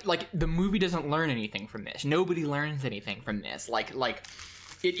it's like the movie doesn't learn anything from this. Nobody learns anything from this. Like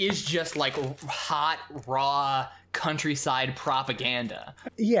it is just like hot, raw countryside propaganda.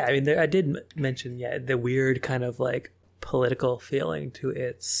 Yeah, I mean, I did mention, the weird kind of like political feeling to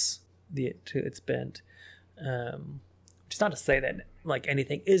its bent. Which is not to say that like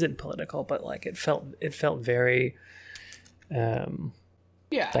anything isn't political, but like it felt very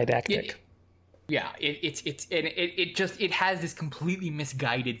didactic. It has this completely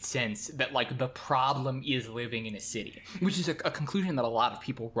misguided sense that like the problem is living in a city, which is a conclusion that a lot of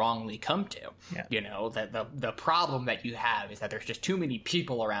people wrongly come to. Yeah. You know, that the problem that you have is that there's just too many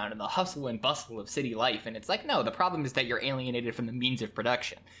people around and the hustle and bustle of city life, and it's like, no, the problem is that you're alienated from the means of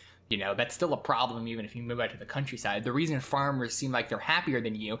production. You know, that's still a problem even if you move out to the countryside. The reason farmers seem like they're happier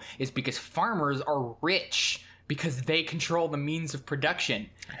than you is because farmers are rich because they control the means of production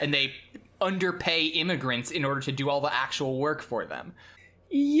and they underpay immigrants in order to do all the actual work for them.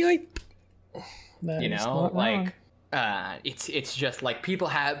 Yipe. You know, like it's just like people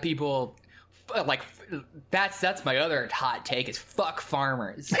like that's my other hot take is fuck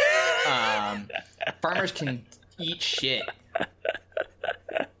farmers. Farmers can eat shit.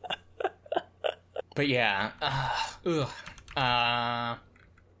 But yeah, but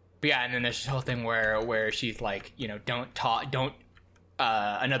yeah, and then there's this whole thing where she's like, you know, don't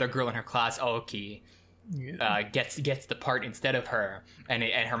another girl in her class, Aoki, gets the part instead of her, and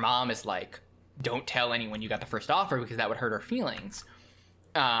her mom is like, don't tell anyone you got the first offer because that would hurt her feelings.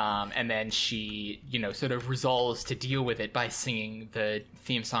 And then she, you know, sort of resolves to deal with it by singing the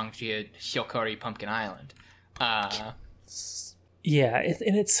theme song to Shiokori Pumpkin Island. As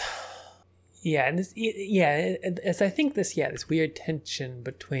I think this weird tension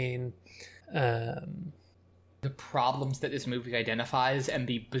between the problems that this movie identifies and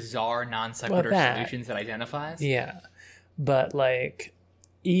the bizarre non sequitur solutions that identifies. Yeah, but like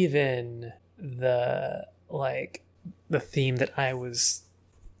even the theme that I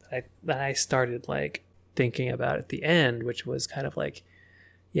started like thinking about at the end, which was kind of like,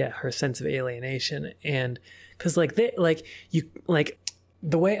 her sense of alienation, and because like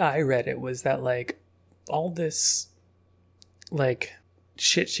the way I read it was that like all this like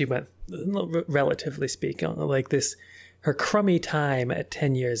shit she went, relatively speaking, like this, her crummy time at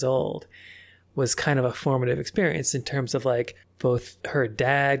 10 years old was kind of a formative experience in terms of like both her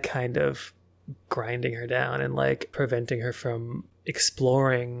dad kind of grinding her down and like preventing her from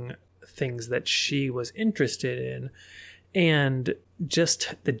exploring things that she was interested in, and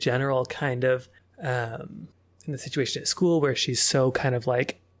just the general kind of in the situation at school where she's so kind of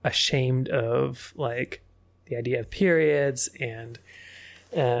like ashamed of like the idea of periods and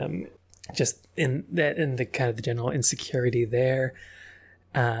just in the kind of the general insecurity there,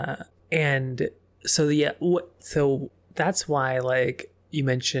 and so that's why like you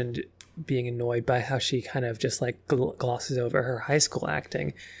mentioned being annoyed by how she kind of just like glosses over her high school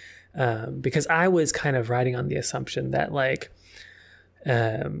acting, because I was kind of riding on the assumption that like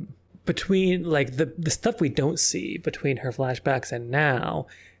between like the stuff we don't see between her flashbacks and now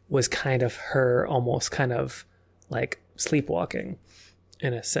was kind of her almost kind of like sleepwalking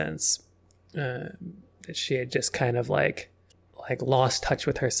in a sense, that she had just kind of like lost touch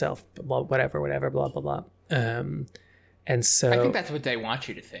with herself, whatever, blah blah blah. And so I think that's what they want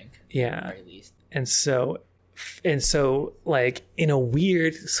you to think. Yeah. At the very least. And so like in a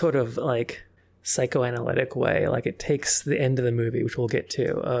weird sort of like psychoanalytic way, like it takes the end of the movie, which we'll get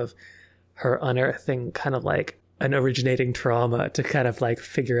to, of her unearthing kind of like an originating trauma to kind of like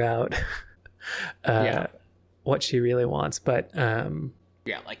figure out what she really wants. But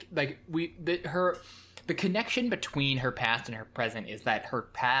the connection between her past and her present is that her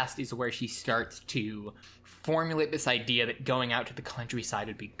past is where she starts to formulate this idea that going out to the countryside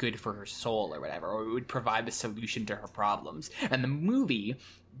would be good for her soul or whatever, or it would provide the solution to her problems. And the movie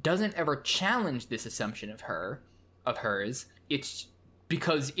doesn't ever challenge this assumption of hers. It's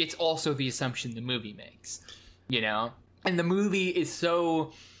because it's also the assumption the movie makes, you know? And the movie is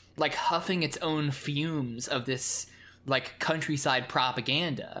so like huffing its own fumes of this like countryside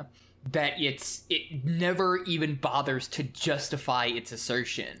propaganda that it never even bothers to justify its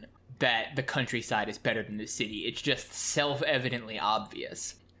assertion that the countryside is better than the city. It's just self-evidently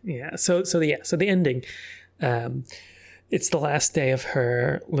obvious. Yeah. So the ending, it's the last day of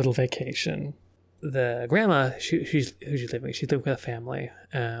her little vacation. The grandma, she's living with a family,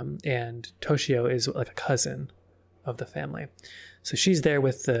 and Toshio is like a cousin of the family. So she's there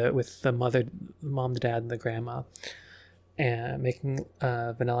with the mom, the dad, and the grandma, and making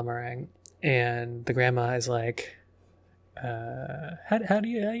vanilla meringue. And the grandma is like, how do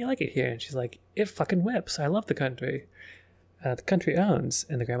you like it here? And she's like, it fucking whips. I love the country. The country owns.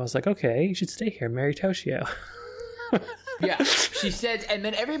 And the grandma's like, okay, you should stay here, marry Toshio. Yeah, she says, and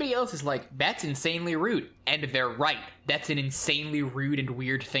then everybody else is like, that's insanely rude. And they're right. That's an insanely rude and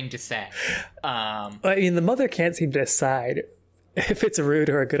weird thing to say. I mean, the mother can't seem to decide if it's a rude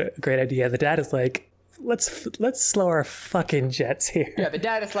or a great idea. The dad is like, let's slow our fucking jets here. Yeah, the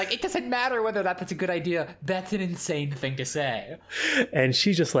dad is like, it doesn't matter whether that's a good idea. That's an insane thing to say. And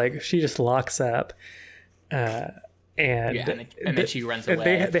she just locks up. And then she runs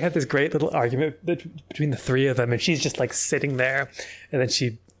away. They have this great little argument between the three of them, and she's just like sitting there, and then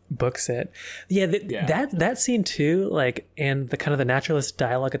she books it. Yeah, that scene too, like, and the kind of the naturalist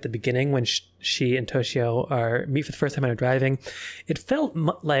dialogue at the beginning when she and Toshio meet for the first time and are driving, it felt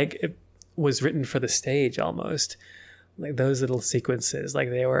like it was written for the stage almost. Like those little sequences, like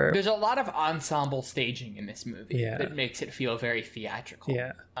they were. There's a lot of ensemble staging in this movie that makes it feel very theatrical.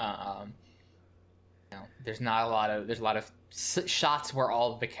 Yeah. There's a lot of shots where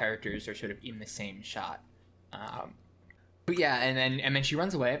all of the characters are sort of in the same shot. But yeah, and then she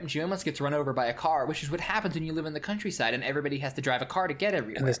runs away, and she almost gets run over by a car, which is what happens when you live in the countryside and everybody has to drive a car to get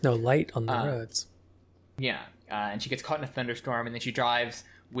everywhere. And there's no light on the roads. Yeah, and she gets caught in a thunderstorm, and then she drives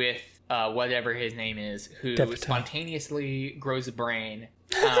with whatever his name is, who spontaneously grows a brain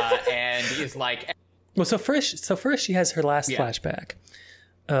and is like. Well, so first she has her last flashback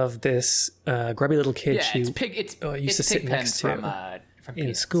of this grubby little kid used to sit next to from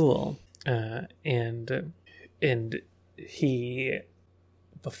in school, and he,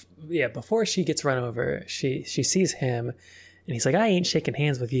 before she gets run over, she sees him, and he's like, I ain't shaking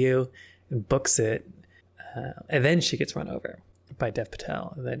hands with you, and books it, and then she gets run over by Dev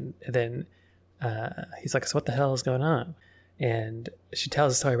Patel, and then he's like, so what the hell is going on? And she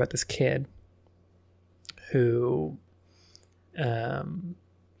tells a story about this kid who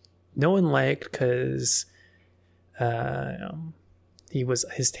no one liked because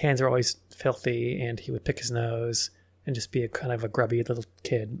his hands were always filthy, and he would pick his nose and just be a kind of a grubby little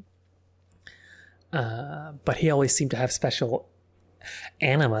kid. But he always seemed to have special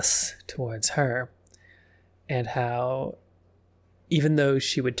animus towards her, and how even though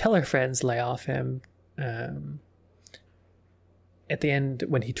she would tell her friends lay off him, at the end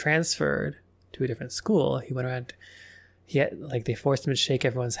when he transferred to a different school, he went around. They forced him to shake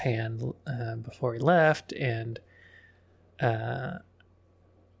everyone's hand before he left, and at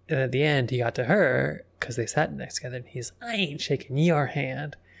the end he got to her because they sat next together, and he's, I ain't shaking your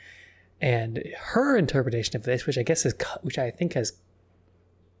hand. And her interpretation of this, which I think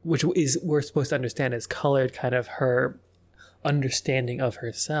we're supposed to understand as colored kind of her understanding of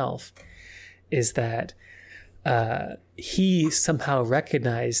herself, is that he somehow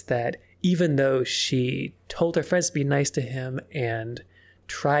recognized that even though she told her friends to be nice to him and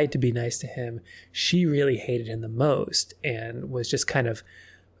tried to be nice to him, she really hated him the most and was just kind of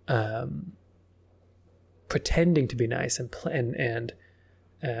pretending to be nice and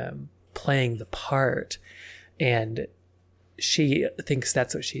playing the part. And she thinks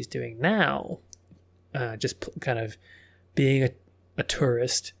that's what she's doing now, just kind of being a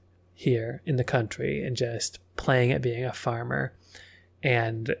tourist here in the country and just playing at being a farmer.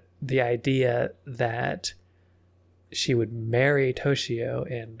 And the idea that she would marry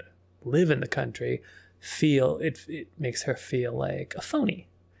Toshio and live in the country, it makes her feel like a phony.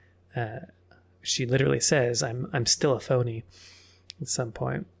 She literally says, I'm still a phony at some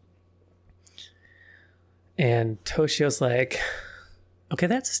point. And Toshio's like, okay,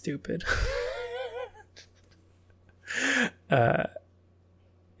 that's stupid.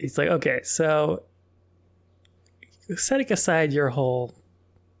 He's like, okay, so setting aside your whole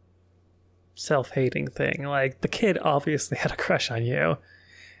self-hating thing, like, the kid obviously had a crush on you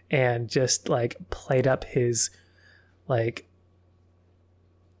and just like played up his like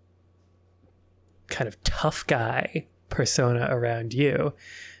kind of tough guy persona around you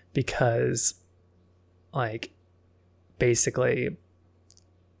because like basically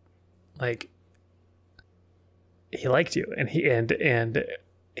like he liked you, and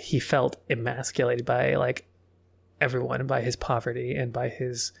he felt emasculated by like everyone, by his poverty and by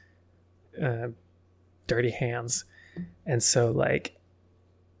his dirty hands. And so like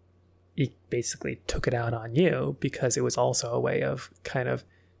he basically took it out on you because it was also a way of kind of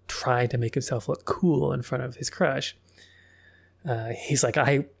trying to make himself look cool in front of his crush. He's like,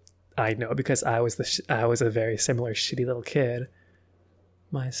 I know, because I was a very similar shitty little kid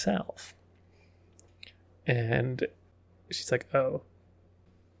myself. And she's like, oh.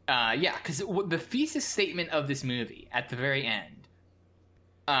 Yeah, because the thesis statement of this movie at the very end,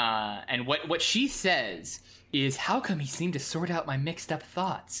 and what she says is, how come he seemed to sort out my mixed up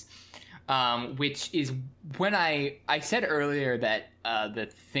thoughts? Which is when I said earlier that the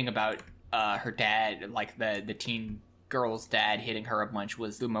thing about her dad, like the teen girl's dad hitting her a bunch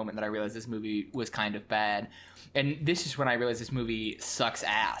was the moment that I realized this movie was kind of bad. And this is when I realized this movie sucks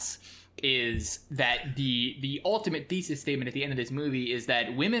ass. Is that the ultimate thesis statement at the end of this movie is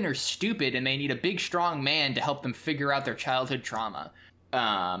that women are stupid and they need a big, strong man to help them figure out their childhood trauma.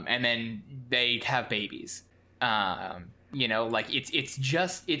 And then they have babies. You know, like it's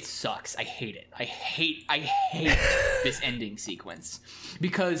just, it sucks. I hate it. I hate this ending sequence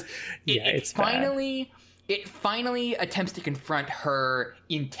because it finally attempts to confront her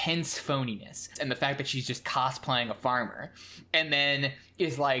intense phoniness and the fact that she's just cosplaying a farmer, and then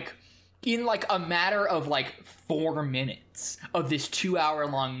is like, in like a matter of like 4 minutes of this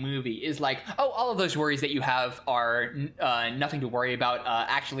 2-hour-long movie, is like, oh, all of those worries that you have are nothing to worry about.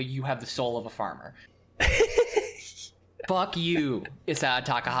 Actually, you have the soul of a farmer. Fuck you, Isao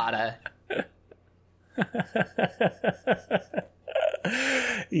Takahata.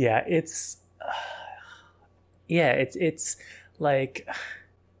 It's like,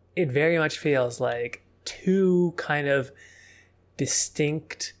 it very much feels like two kind of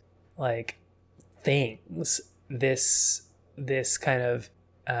distinct like things. This kind of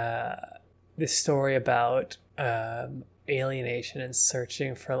this story about alienation and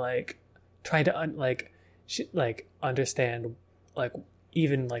searching for like trying to understand like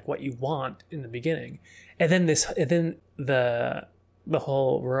even like what you want in the beginning, and then the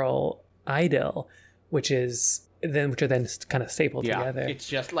whole rural idyll, which are then kind of stapled together. It's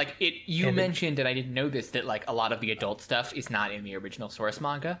just like it. You mentioned, and I didn't know this, that like a lot of the adult stuff is not in the original source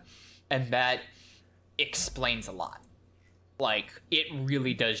manga, and that explains a lot. Like, it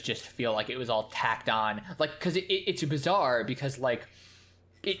really does just feel like it was all tacked on. Like, because it's bizarre because like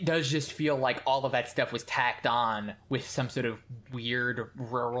it does just feel like all of that stuff was tacked on with some sort of weird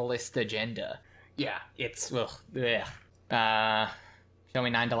ruralist agenda. Yeah, it's ugh. Shall we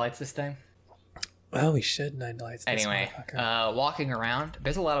 9 Delights this time? Well, we should 9 Delights. Anyway, walking around.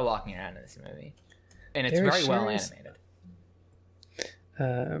 There's a lot of walking around in this movie, and it's very well animated.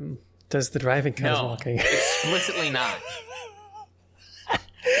 Does the driving count walking? Explicitly not.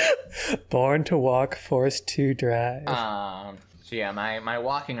 Born to walk, forced to drive. So yeah, my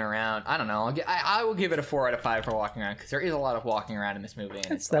walking around. I don't know. I will give it a 4 out of 5 for walking around because there is a lot of walking around in this movie.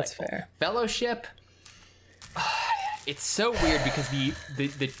 And that's fair. Fellowship. It's so weird because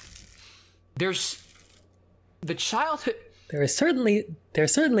there's the childhood. There certainly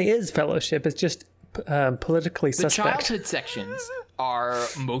is Fellowship. It's just politically suspect. The childhood sections are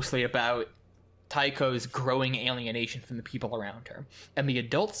mostly about Taiko's growing alienation from the people around her, and the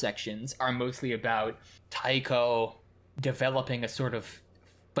adult sections are mostly about Taiko developing a sort of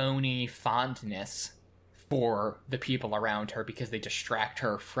phony fondness for the people around her because they distract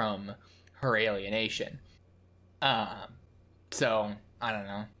her from her alienation. So I don't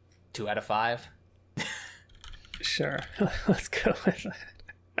know, 2 out of 5. Sure, let's go with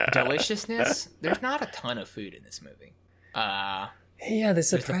that. Deliciousness. There's not a ton of food in this movie.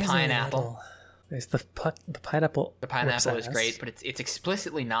 There's the pineapple. Little. There's the pineapple. The pineapple is great, but it's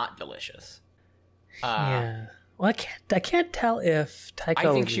explicitly not delicious. Yeah. Well, I can't tell if Taiko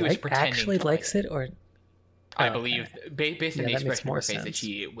I think she was actually likes it or. I believe, based on the expression on her face, sense. that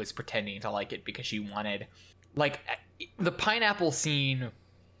she was pretending to like it because she wanted, like, the pineapple scene.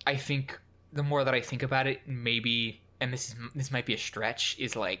 I think the more that I think about it, maybe, and this might be a stretch,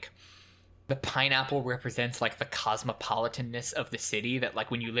 is like the pineapple represents like the cosmopolitanness of the city. That like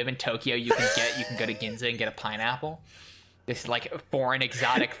when you live in Tokyo, you can go to Ginza and get a pineapple. This like foreign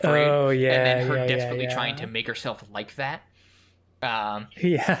exotic fruit, and then her desperately trying to make herself like that.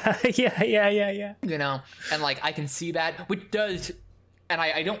 Yeah. You know, and like I can see that, which does, and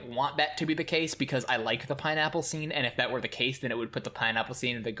I don't want that to be the case because I like the pineapple scene, and if that were the case, then it would put the pineapple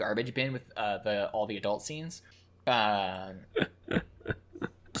scene in the garbage bin with all the adult scenes. So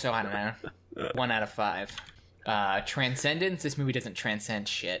I don't know, 1 out of 5. Transcendence. This movie doesn't transcend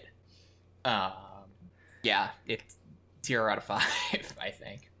shit. Yeah, it's 0 out of 5. I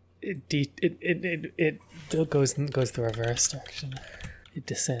think. It goes the reverse direction. It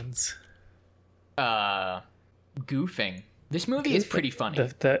descends. Goofing. This movie is pretty funny.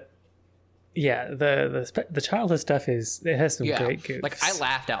 The childhood stuff it has some great goofs. Like I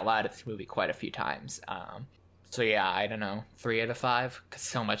laughed out loud at this movie quite a few times. So yeah, I don't know, 3 out of 5 because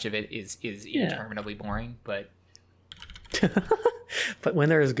so much of it is interminably boring. But but when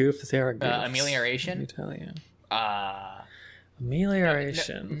there is goofs, there are goofs. Amelioration. Let me tell you.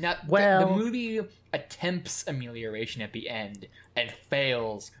 Amelioration. The movie attempts amelioration at the end and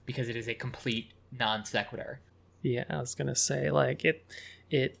fails because it is a complete non sequitur. Yeah, I was gonna say like it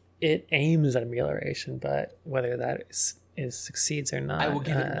aims at amelioration, but whether that is succeeds or not, I will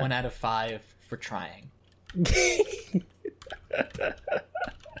give it 1 out of 5 for trying. Get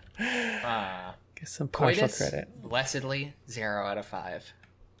some partial Coitus, credit. blessedly, 0 out of 5.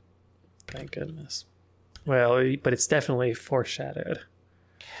 Thank goodness. Well, but it's definitely foreshadowed.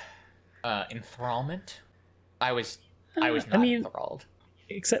 Enthrallment, I was not enthralled.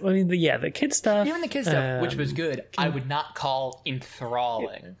 Except, the kid stuff. Even the kid stuff, which was good, I would not call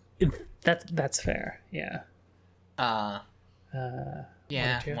enthralling. That's fair. Yeah.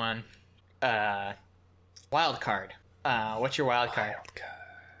 Yeah, one. Wild card. What's your wild card?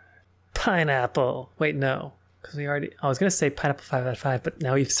 Pineapple. Wait, no. Because I was going to say pineapple 5 out of 5, but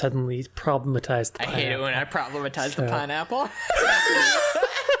now you've suddenly problematized the pineapple. I hate it when I problematize the pineapple.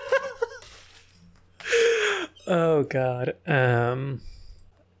 Oh, God.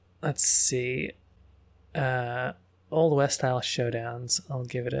 Let's see. Old West style showdowns. I'll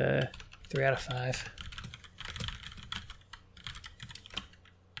give it a 3 out of 5.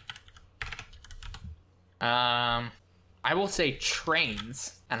 I will say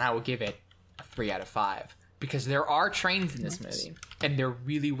trains, and I will give it a 3 out of 5 because there are trains in this movie, and they're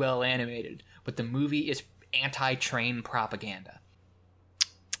really well animated. But the movie is anti-train propaganda.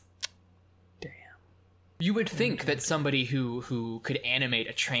 Damn. You would think that somebody who could animate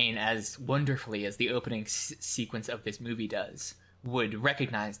a train as wonderfully as the opening sequence of this movie does would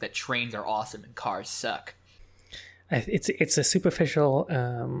recognize that trains are awesome and cars suck. It's a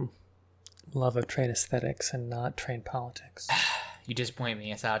superficial love of train aesthetics and not train politics. You disappoint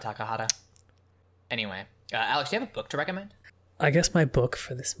me, Isao Takahata. Anyway, Alex, do you have a book to recommend? I guess my book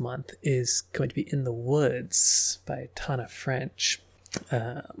for this month is going to be In the Woods by Tana French.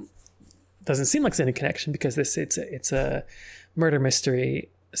 Doesn't seem like it's any connection because it's a murder mystery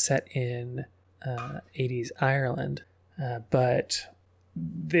set in 80s Ireland, but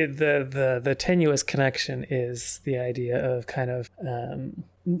the tenuous connection is the idea of kind of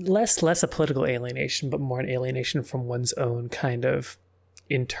less a political alienation, but more an alienation from one's own kind of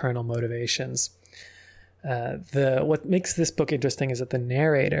internal motivations. What makes this book interesting is that the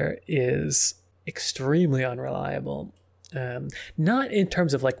narrator is extremely unreliable. Not in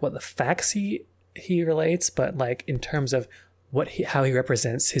terms of like what the facts he relates, but like in terms of how he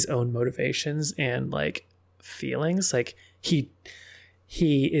represents his own motivations and like feelings. Like he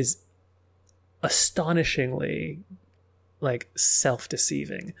is astonishingly like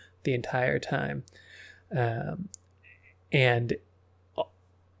self-deceiving the entire time, and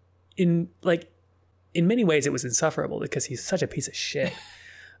in many ways it was insufferable because he's such a piece of shit.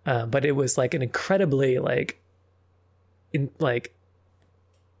 But it was like an incredibly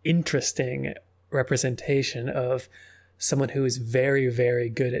interesting representation of someone who is very, very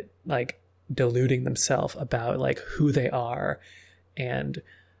good at like deluding themselves about like who they are and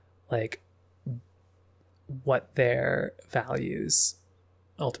like what their values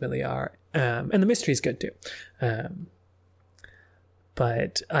ultimately are. And the mystery is good too.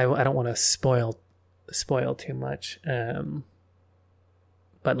 But I don't want to spoil too much.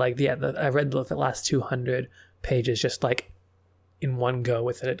 But like, yeah, I read the last 200 pages just like in one go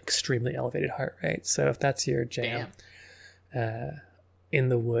with an extremely elevated heart rate. So if that's your jam, In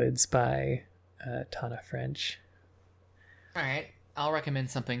the Woods by Tana French. All right, I'll recommend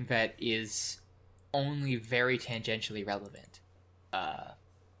something that is only very tangentially relevant.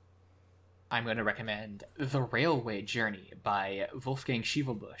 I'm going to recommend The Railway Journey by Wolfgang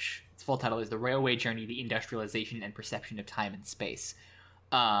Schivelbusch. Its full title is The Railway Journey, The Industrialization and Perception of Time and Space.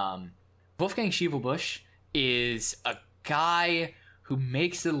 Wolfgang Schivelbusch is a guy who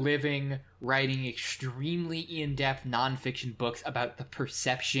makes a living writing extremely in-depth nonfiction books about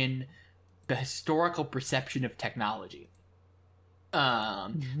the historical perception of technology.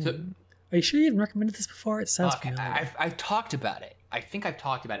 Are you sure you've recommended this before? It sounds familiar. I've talked about it. I think I've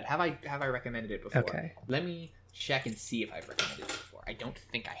talked about it. Have I recommended it before? Okay. Let me check and see if I've recommended it before. I don't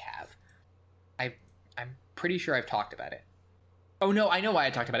think I have. I'm pretty sure I've talked about it. Oh no, I know why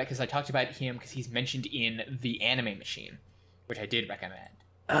I talked about it, because I talked about him because he's mentioned in The Anime Machine, which I did recommend.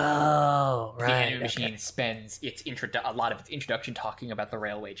 Oh, right. The Anime Machine spends a lot of its introduction talking about the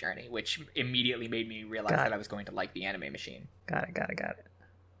railway journey, which immediately made me realize that I was going to like The Anime Machine. Got it.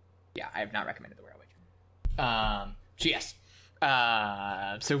 Yeah, I have not recommended the railway journey. So yes.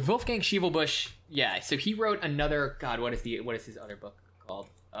 So Wolfgang Schivelbusch, so he wrote another, what is his other book called?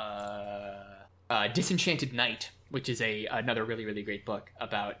 Disenchanted Night, which is another really, really great book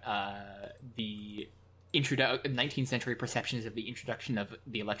about the 19th century perceptions of the introduction of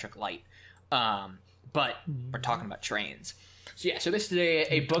the electric light. But we're talking about trains. So this is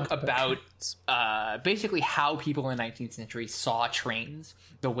a book about basically how people in the 19th century saw trains,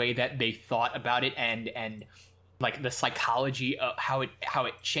 the way that they thought about it, and like the psychology of how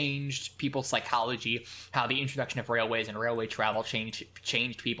it changed people's psychology, how the introduction of railways and railway travel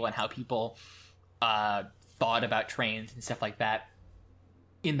changed people, and how people thought about trains and stuff like that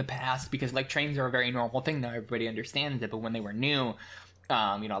in the past, because like trains are a very normal thing now, everybody understands it, but when they were new,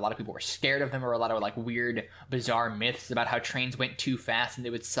 a lot of people were scared of them, or a lot of like weird bizarre myths about how trains went too fast and they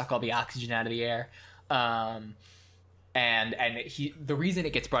would suck all the oxygen out of the air. The reason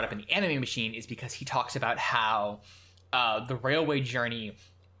it gets brought up in the Anime Machine is because he talks about how the railway journey,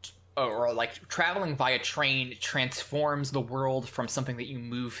 or like traveling via train, transforms the world from something that you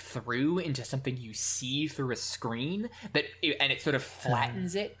move through into something you see through a screen, and it sort of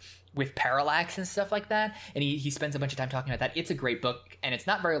flattens it with parallax and stuff like that. And he spends a bunch of time talking about that. It's a great book, and it's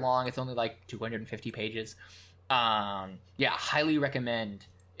not very long. It's only like 250 pages. Highly recommend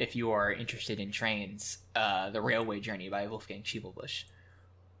if you are interested in trains, The Railway Journey by Wolfgang Schiebelbusch.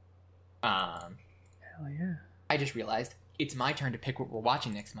 Hell yeah. I just realized it's my turn to pick what we're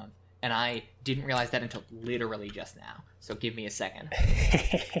watching next month, and I didn't realize that until literally just now. So give me a second.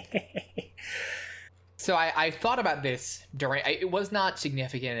 So I thought about this it was not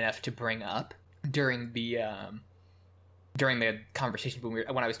significant enough to bring up during the conversation, but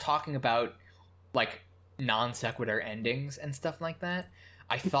when I was talking about like non sequitur endings and stuff like that,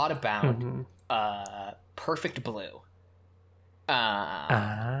 I thought about Perfect Blue.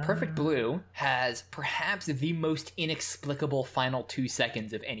 Perfect Blue has perhaps the most inexplicable final 2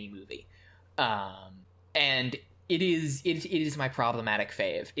 seconds of any movie, and it is my problematic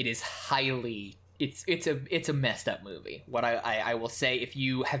fave. It is highly. It's a messed up movie. What I will say, if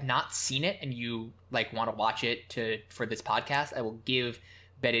you have not seen it and you like want to watch it for this podcast, I will give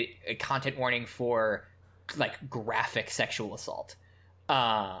that a content warning for like graphic sexual assault.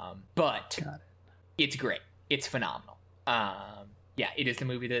 But it's great. It's phenomenal. It is the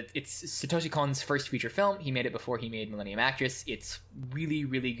movie it's Satoshi Kon's first feature film. He made it before he made Millennium Actress. It's really,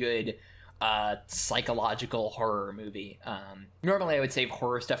 really good. Psychological horror movie. Normally I would save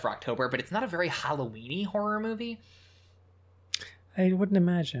horror stuff for October, but it's not a very Halloween-y horror movie. I wouldn't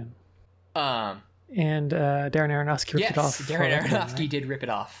imagine. And Darren Aronofsky ripped it off. Yes, Darren Aronofsky did rip it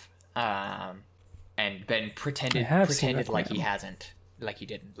off. And then pretended like he hasn't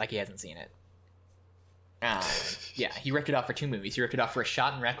seen it. He ripped it off for 2 movies. He ripped it off for A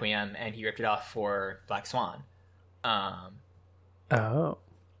Shot in Requiem, and he ripped it off for Black Swan.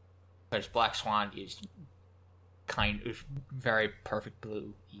 Because Black Swan is kind of very Perfect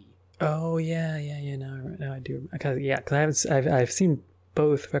Blue-y. Oh yeah. No, I do. Because I've seen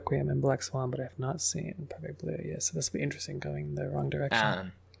both Requiem and Black Swan, but I have not seen Perfect Blue. Yeah, so this will be interesting going in the wrong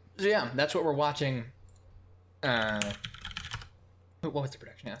direction. That's what we're watching. What was the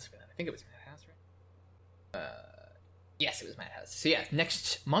production house for that? I think it was Madhouse, right? Yes, it was Madhouse. So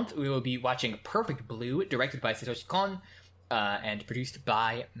next month we will be watching Perfect Blue, directed by Satoshi Kon, and produced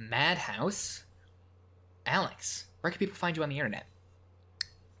by Madhouse. Alex, where can people find you on the internet?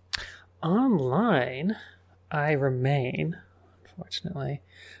 Online, I remain, unfortunately.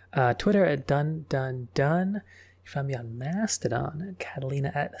 Twitter at dun. You find me on Mastodon at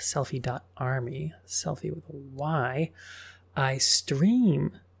Catalina at selfie.army, selfie with a Y. I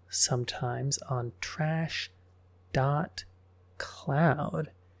stream sometimes on trash.cloud.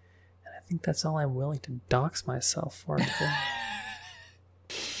 And I think that's all I'm willing to dox myself for today.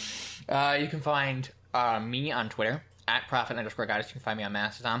 You can find me on Twitter at prophet_goddess. You can find me on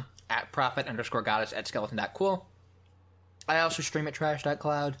Mastodon at prophet_goddess at skeleton.cool. I also stream at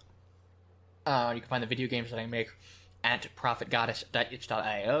trash.cloud. You can find the video games that I make at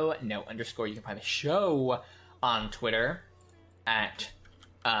prophetgoddess.itch.io. No underscore. You can find the show on Twitter at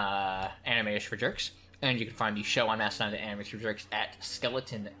Animeish for Jerks. And you can find the show on Mastodon at Animeish for Jerks at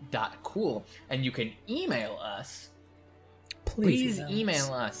skeleton.cool. And you can email us. Please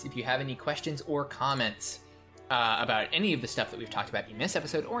email us if you have any questions or comments about any of the stuff that we've talked about in this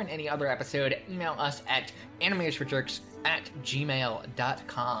episode or in any other episode. Email us at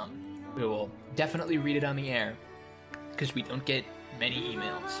animeishforjerks@gmail.com. We will definitely read it on the air because we don't get many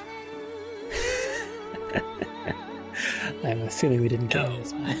emails. I'm assuming we didn't get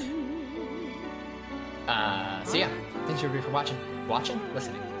this one. Thanks everybody for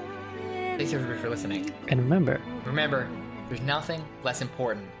listening. Thanks everybody for listening. And remember, there's nothing less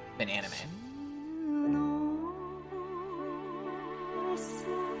important than anime.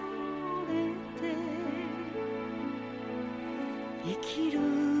 生きる